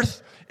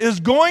earth is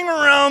going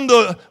around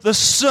the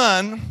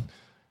sun,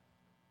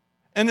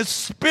 and it's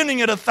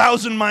spinning at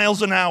 1,000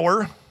 miles an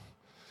hour,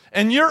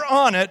 and you're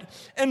on it.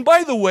 And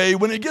by the way,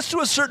 when it gets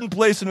to a certain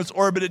place in its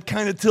orbit, it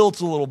kind of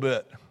tilts a little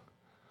bit.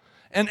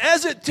 And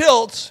as it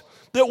tilts,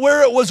 that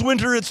where it was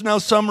winter, it's now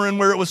summer, and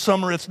where it was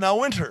summer, it's now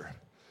winter.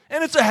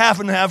 And it's a half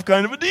and half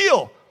kind of a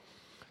deal.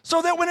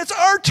 So that when it's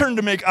our turn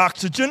to make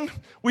oxygen,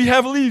 we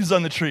have leaves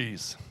on the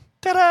trees.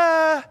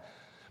 Ta-da!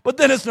 But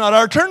then it's not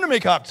our turn to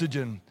make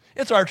oxygen.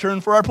 It's our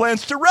turn for our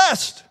plants to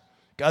rest.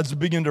 God's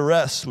big into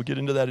rest. We'll get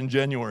into that in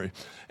January.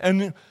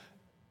 And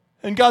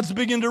God's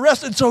big into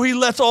rest. And so he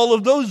lets all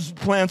of those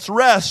plants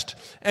rest.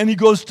 And he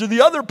goes to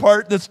the other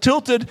part that's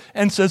tilted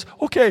and says,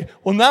 okay,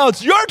 well now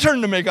it's your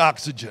turn to make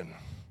oxygen.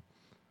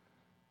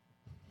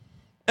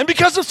 And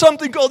because of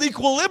something called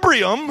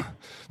equilibrium,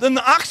 then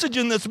the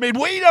oxygen that's made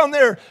way down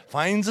there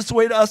finds its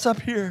way to us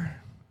up here.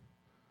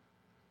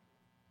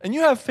 And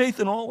you have faith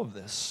in all of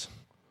this.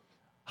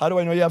 How do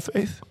I know you have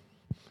faith?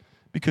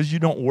 Because you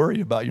don't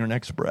worry about your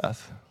next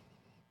breath.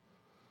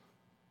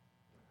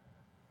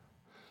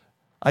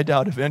 I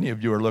doubt if any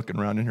of you are looking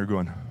around in here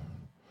going,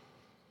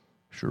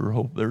 sure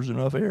hope there's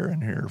enough air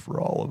in here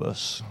for all of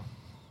us.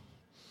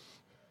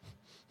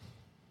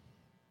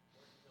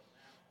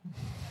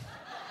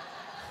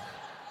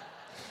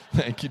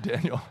 Thank you,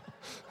 Daniel.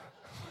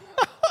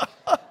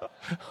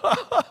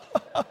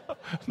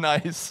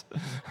 Nice.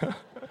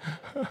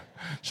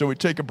 Shall we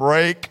take a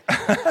break?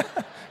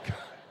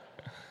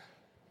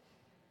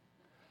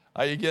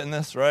 Are you getting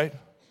this, right?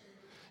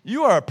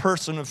 You are a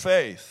person of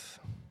faith.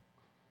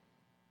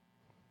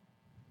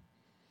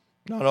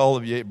 Not all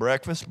of you ate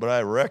breakfast, but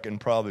I reckon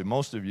probably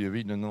most of you have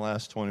eaten in the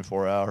last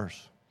 24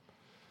 hours.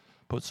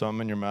 Put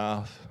something in your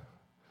mouth,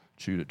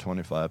 chewed it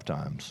 25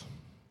 times,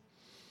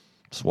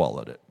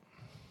 swallowed it.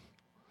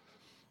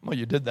 Well,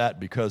 you did that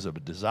because of a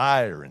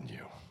desire in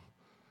you,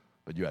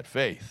 but you had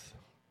faith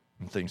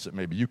in things that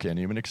maybe you can't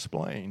even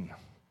explain.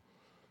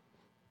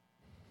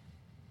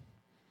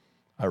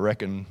 I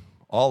reckon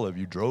all of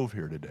you drove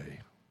here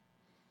today.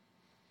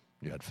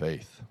 You had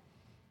faith.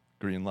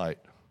 Green light.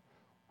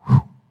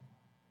 Whew.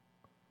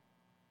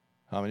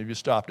 How many of you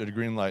stopped at a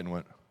green light and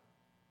went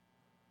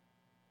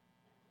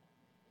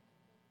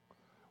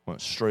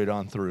straight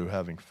on through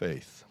having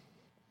faith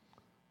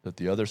that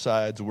the other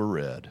sides were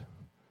red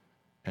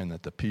and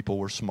that the people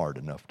were smart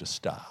enough to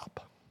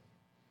stop?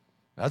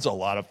 That's a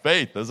lot of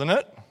faith, isn't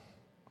it?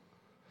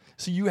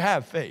 See, you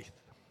have faith.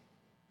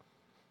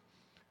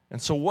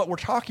 And so what we're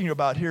talking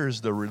about here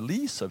is the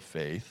release of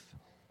faith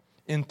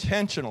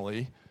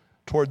intentionally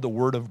toward the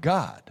Word of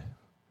God,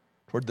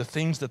 toward the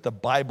things that the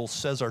Bible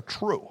says are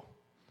true.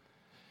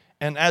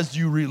 And as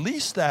you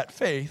release that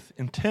faith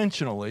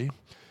intentionally,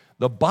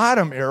 the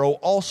bottom arrow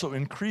also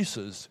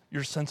increases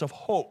your sense of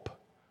hope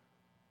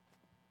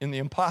in the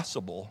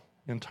impossible,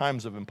 in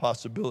times of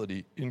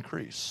impossibility,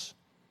 increase.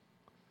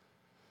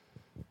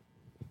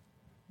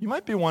 You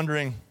might be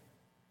wondering,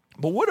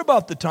 but what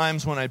about the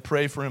times when I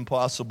pray for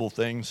impossible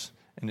things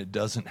and it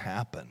doesn't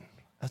happen?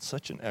 That's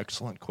such an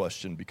excellent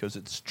question because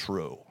it's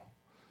true.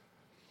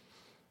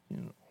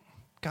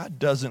 God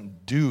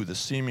doesn't do the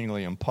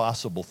seemingly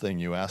impossible thing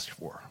you asked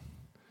for.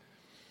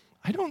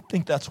 I don't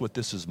think that's what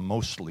this is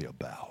mostly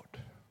about.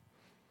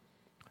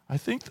 I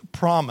think the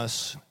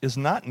promise is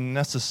not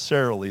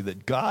necessarily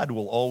that God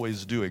will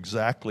always do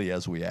exactly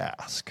as we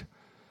ask,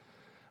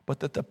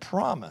 but that the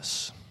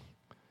promise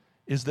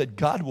is that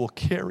God will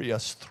carry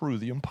us through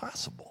the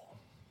impossible.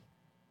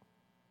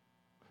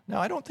 Now,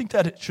 I don't think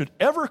that it should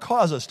ever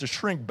cause us to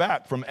shrink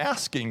back from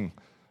asking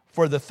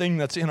for the thing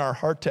that's in our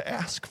heart to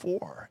ask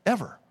for,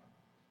 ever.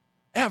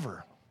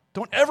 Ever.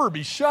 Don't ever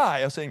be shy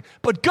of saying,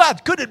 but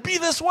God, could it be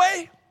this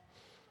way?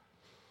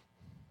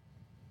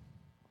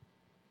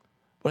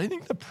 But I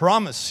think the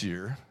promise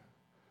here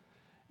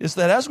is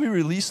that as we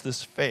release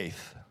this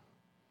faith,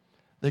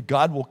 that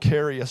God will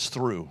carry us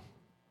through.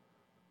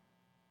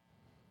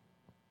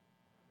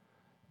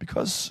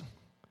 Because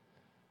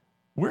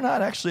we're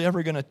not actually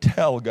ever going to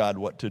tell God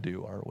what to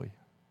do, are we?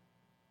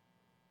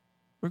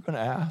 We're going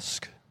to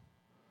ask,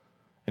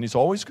 and He's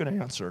always going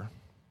to answer.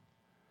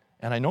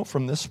 And I know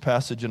from this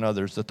passage and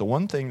others that the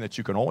one thing that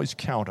you can always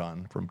count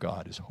on from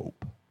God is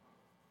hope.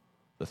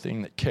 The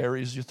thing that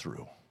carries you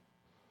through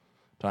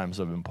times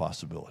of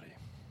impossibility.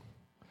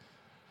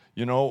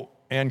 You know,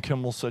 Ann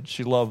Kimmel said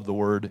she loved the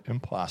word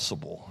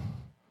impossible.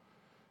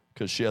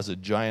 because she has a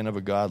giant of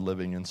a God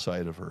living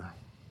inside of her.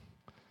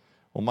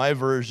 Well, my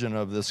version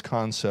of this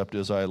concept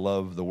is I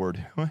love the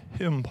word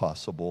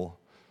impossible,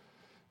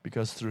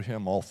 because through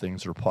him all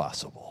things are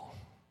possible.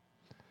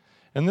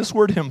 And this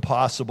word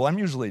impossible, I'm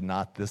usually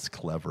not this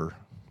clever,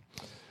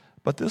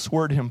 but this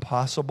word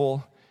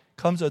impossible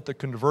comes at the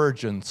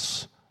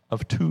convergence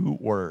of two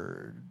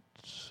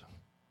words.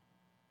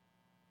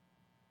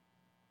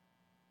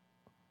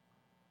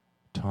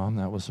 Tom,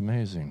 that was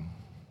amazing.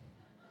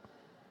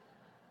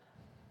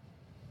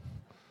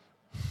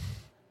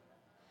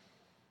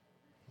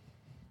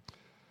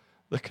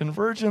 The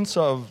convergence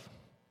of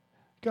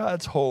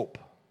God's hope,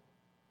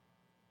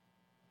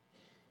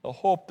 the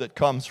hope that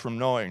comes from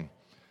knowing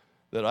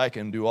that I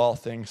can do all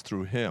things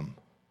through him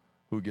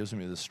who gives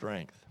me the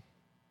strength.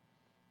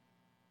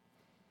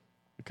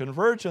 The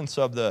convergence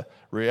of the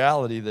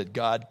reality that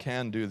God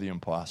can do the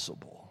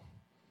impossible.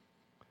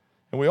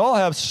 And we all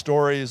have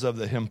stories of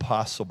the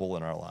impossible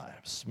in our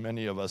lives.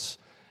 Many of us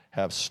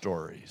have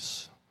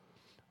stories.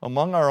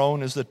 Among our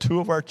own is that 2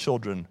 of our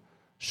children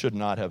should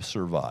not have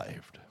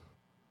survived.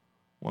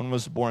 One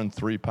was born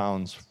 3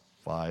 pounds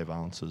 5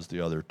 ounces,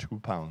 the other 2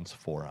 pounds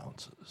 4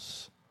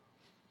 ounces.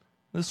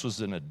 This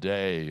was in a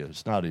day,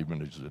 it's not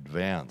even as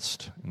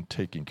advanced in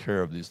taking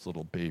care of these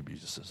little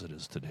babies as it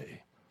is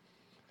today.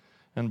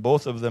 And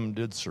both of them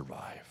did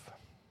survive.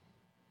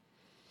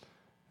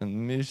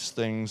 And these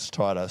things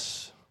taught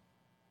us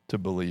to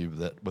believe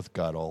that with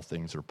God all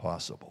things are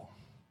possible.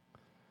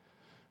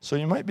 So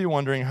you might be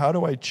wondering, how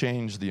do I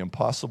change the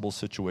impossible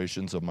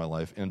situations of my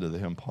life into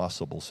the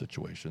impossible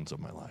situations of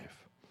my life?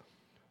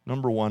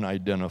 Number 1,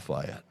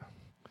 identify it.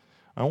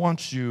 I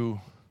want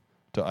you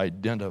to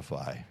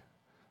identify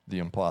the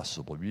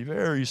impossible. Be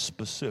very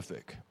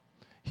specific.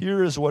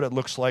 Here is what it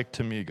looks like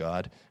to me,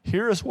 God.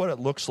 Here is what it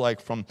looks like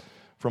from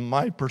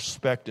my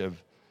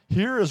perspective.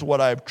 Here is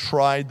what I've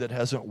tried that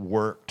hasn't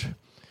worked.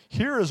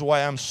 Here is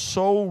why I'm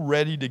so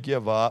ready to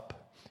give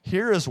up.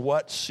 Here is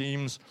what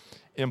seems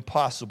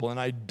impossible, and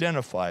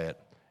identify it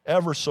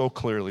ever so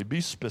clearly.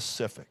 Be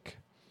specific.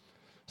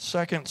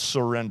 Second,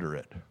 surrender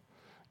it.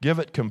 Give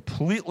it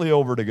completely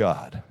over to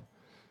God.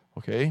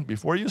 Okay?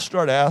 Before you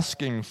start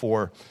asking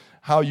for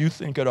how you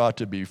think it ought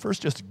to be,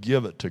 first just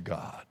give it to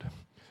God.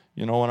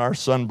 You know, when our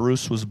son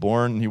Bruce was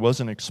born, he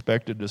wasn't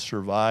expected to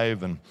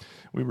survive, and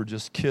we were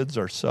just kids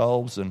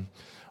ourselves, and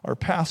our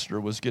pastor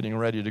was getting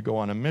ready to go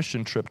on a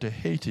mission trip to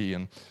Haiti,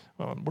 and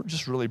we're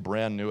just really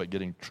brand new at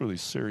getting truly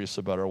serious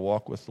about our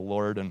walk with the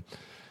Lord.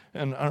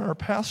 And our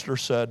pastor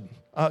said,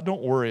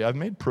 don't worry, I've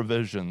made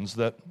provisions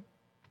that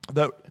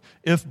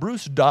if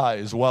Bruce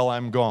dies while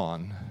I'm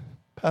gone,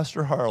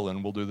 Pastor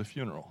Harlan will do the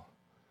funeral.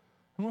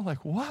 And we're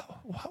like, wow,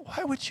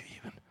 why would you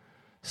even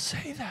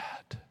say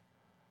that?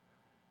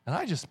 And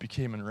I just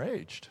became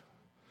enraged.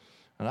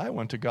 And I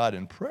went to God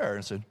in prayer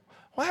and said,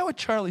 why would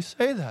Charlie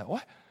say that?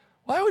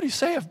 Why would he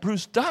say if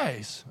Bruce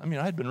dies? I mean,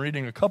 I'd been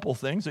reading a couple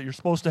things that you're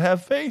supposed to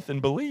have faith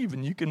and believe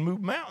and you can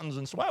move mountains.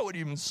 And so why would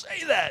he even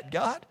say that,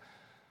 God?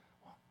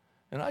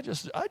 And I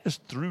just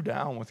threw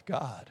down with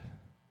God.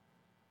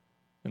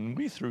 And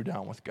we threw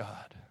down with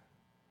God.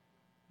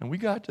 And we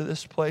got to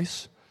this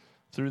place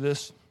through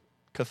this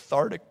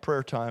cathartic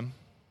prayer time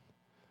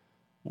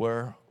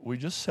where we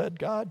just said,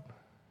 God,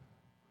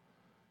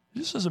 it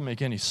just doesn't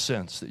make any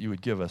sense that you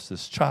would give us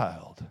this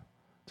child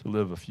to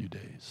live a few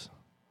days.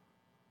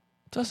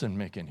 It doesn't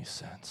make any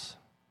sense.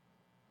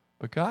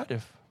 But God,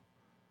 if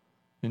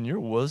in your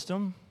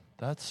wisdom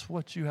that's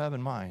what you have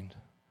in mind,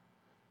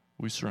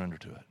 we surrender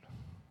to it.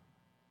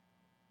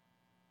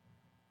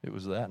 It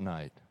was that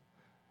night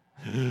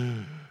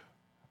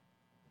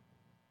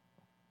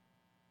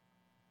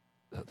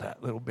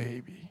that little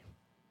baby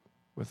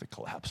with a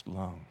collapsed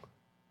lung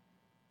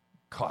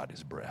caught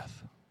his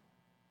breath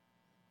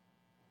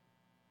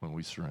when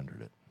we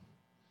surrendered it.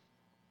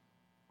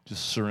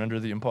 Just surrender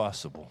the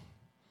impossible.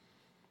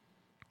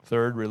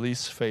 Third,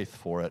 release faith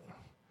for it.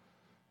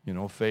 You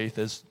know, faith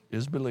is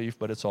belief,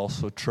 but it's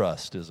also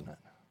trust, isn't it?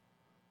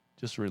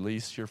 Just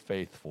release your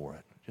faith for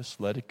it.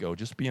 Just let it go.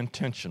 Just be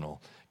intentional.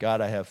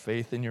 God, I have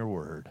faith in your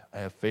word.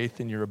 I have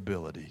faith in your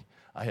ability.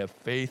 I have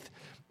faith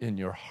in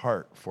your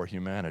heart for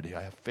humanity.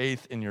 I have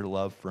faith in your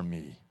love for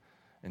me.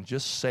 And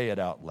just say it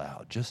out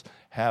loud. Just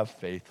have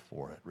faith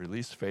for it.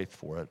 Release faith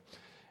for it.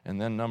 And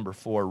then number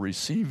 4,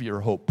 receive your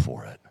hope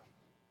for it.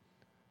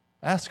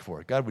 Ask for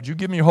it. God, would you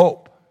give me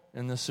hope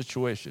in this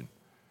situation,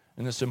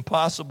 in this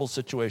impossible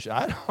situation?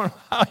 I don't know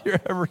how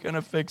you're ever going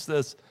to fix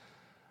this,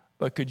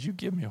 but could you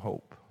give me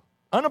hope?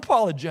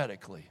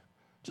 Unapologetically.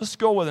 Just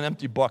go with an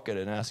empty bucket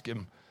and ask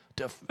him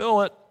to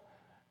fill it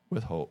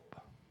with hope.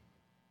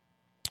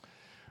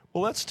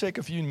 Well, let's take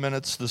a few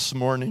minutes this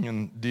morning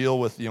and deal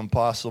with the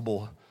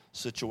impossible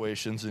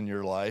situations in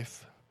your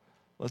life.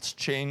 Let's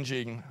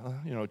changing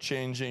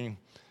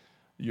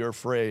your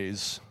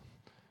phrase,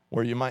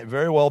 where you might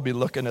very well be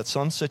looking at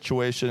some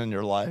situation in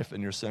your life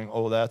and you're saying,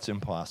 oh, that's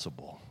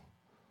impossible.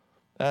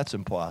 That's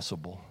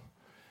impossible.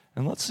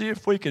 And let's see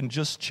if we can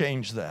just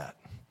change that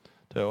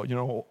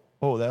to,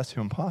 oh, that's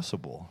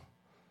impossible.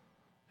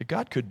 that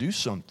God could do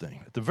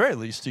something. At the very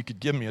least, he could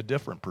give me a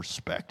different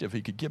perspective.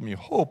 He could give me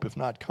hope, if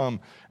not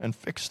come and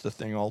fix the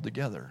thing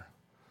altogether.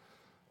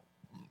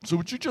 So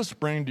would you just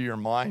bring to your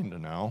mind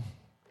now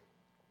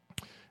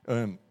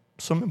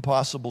some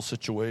impossible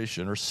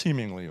situation, or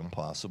seemingly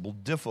impossible,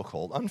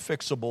 difficult,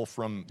 unfixable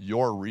from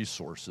your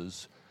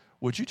resources?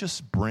 Would you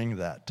just bring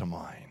that to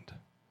mind?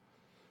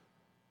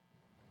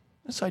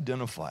 Let's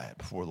identify it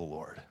before the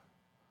Lord.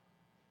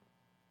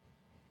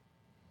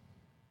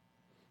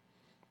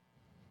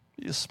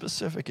 Be as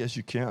specific as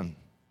you can.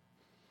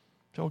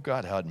 Tell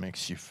God how it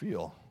makes you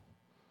feel.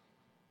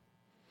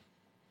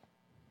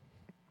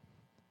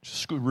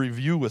 Just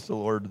review with the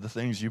Lord the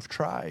things you've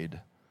tried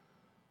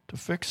to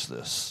fix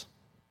this.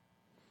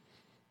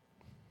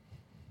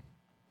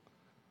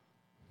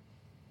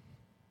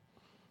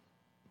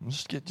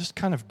 Just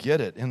kind of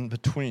get it in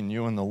between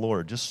you and the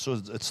Lord, just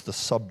so it's the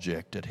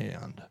subject at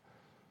hand.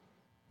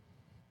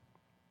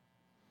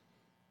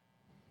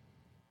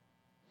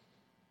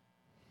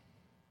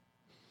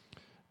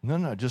 And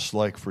then I'd just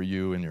like for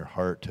you in your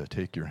heart to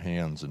take your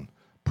hands and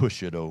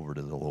push it over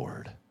to the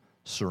Lord.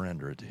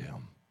 Surrender it to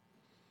Him.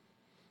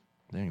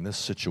 Dang, this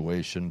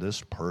situation,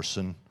 this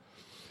person,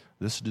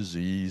 this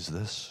disease,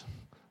 this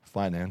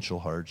financial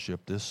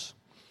hardship, this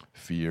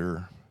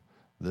fear,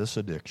 this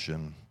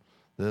addiction,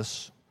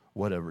 this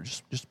whatever,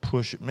 just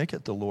push it. Make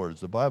it the Lord's.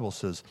 The Bible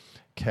says,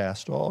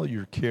 cast all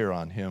your care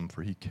on Him,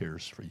 for He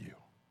cares for you.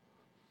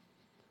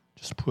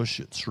 Just push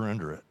it,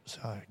 surrender it.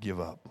 Say, I give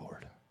up,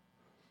 Lord.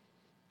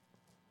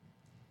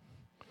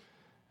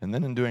 And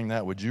then in doing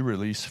that, would you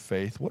release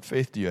faith? What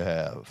faith do you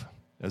have?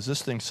 As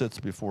this thing sits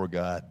before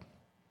God,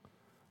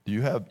 do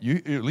you at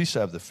least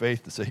have the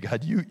faith to say,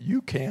 God,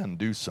 you can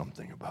do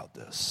something about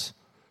this.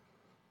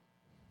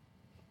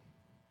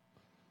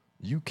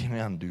 You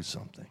can do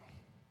something.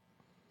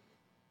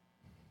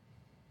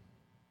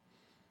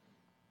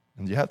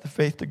 And you have the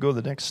faith to go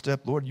the next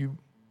step. Lord, you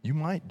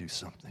might do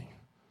something.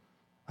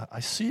 I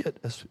see it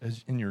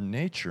as in your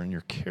nature and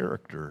your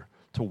character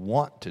to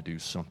want to do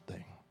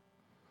something.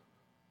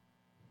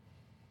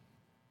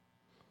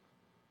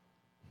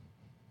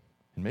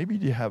 And maybe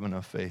you have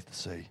enough faith to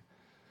say,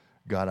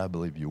 God, I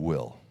believe you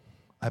will.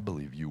 I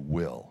believe you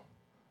will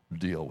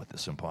deal with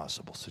this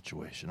impossible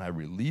situation. I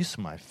release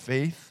my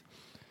faith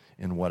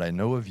in what I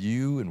know of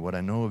you and what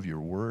I know of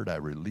your word. I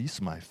release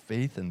my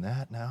faith in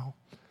that now.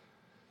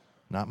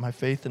 Not my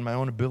faith in my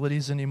own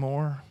abilities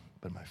anymore,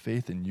 but my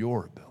faith in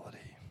your ability.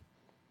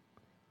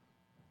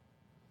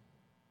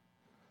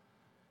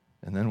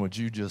 And then would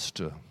you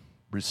just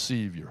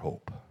receive your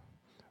hope?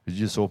 Would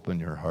you just open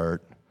your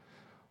heart,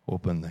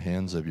 open the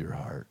hands of your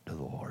heart to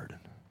the Lord,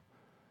 and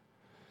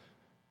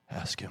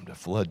ask Him to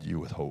flood you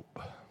with hope.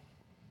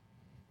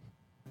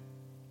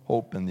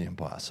 Hope in the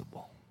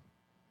impossible.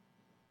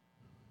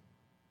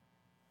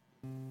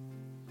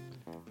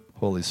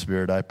 Holy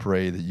Spirit, I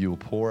pray that you will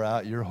pour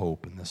out your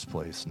hope in this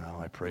place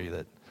now. I pray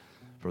that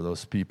for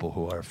those people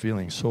who are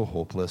feeling so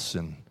hopeless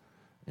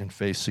in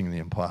facing the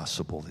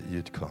impossible, that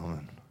you'd come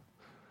and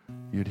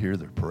you'd hear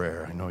their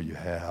prayer. I know you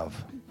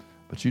have.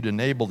 But you'd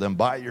enable them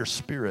by your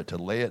Spirit to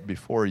lay it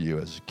before you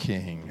as a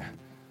King,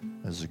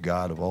 as a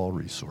God of all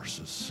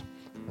resources,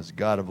 as a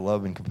God of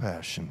love and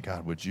compassion.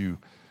 God, would you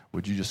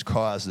just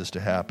cause this to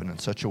happen in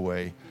such a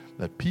way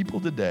that people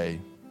today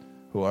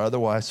who are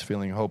otherwise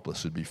feeling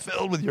hopeless would be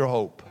filled with your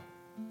hope.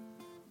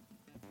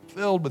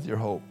 Filled with your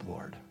hope,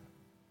 Lord.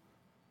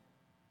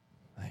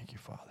 Thank you,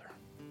 Father.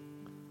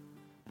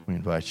 We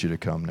invite you to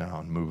come now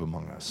and move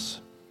among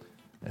us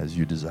as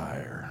you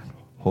desire.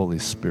 Holy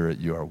Spirit,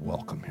 you are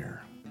welcome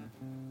here.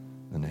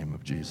 In the name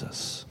of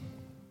Jesus.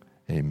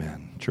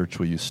 Amen. Church,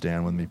 will you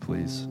stand with me,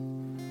 please?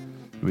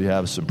 We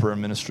have some prayer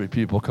ministry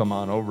people. Come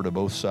on over to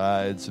both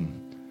sides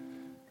and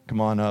come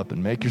on up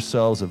and make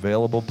yourselves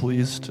available,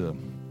 please, to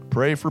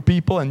pray for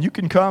people. And you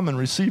can come and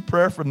receive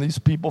prayer from these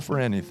people for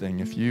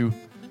anything.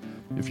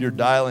 If you're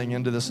dialing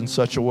into this in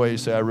such a way, you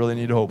say, I really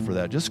need hope for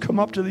that. Just come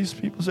up to these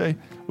people and say,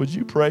 would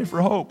you pray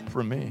for hope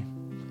from me?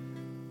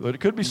 But it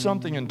could be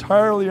something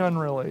entirely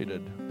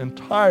unrelated,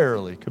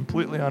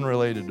 completely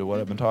unrelated to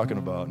what I've been talking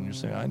about. And you're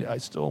saying, I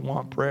still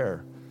want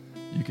prayer.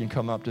 You can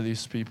come up to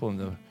these people and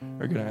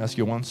they're going to ask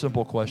you one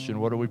simple question.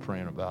 What are we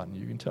praying about? And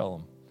you can tell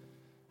them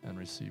and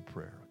receive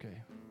prayer,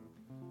 okay?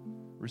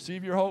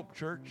 Receive your hope,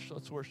 church.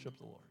 Let's worship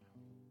the Lord.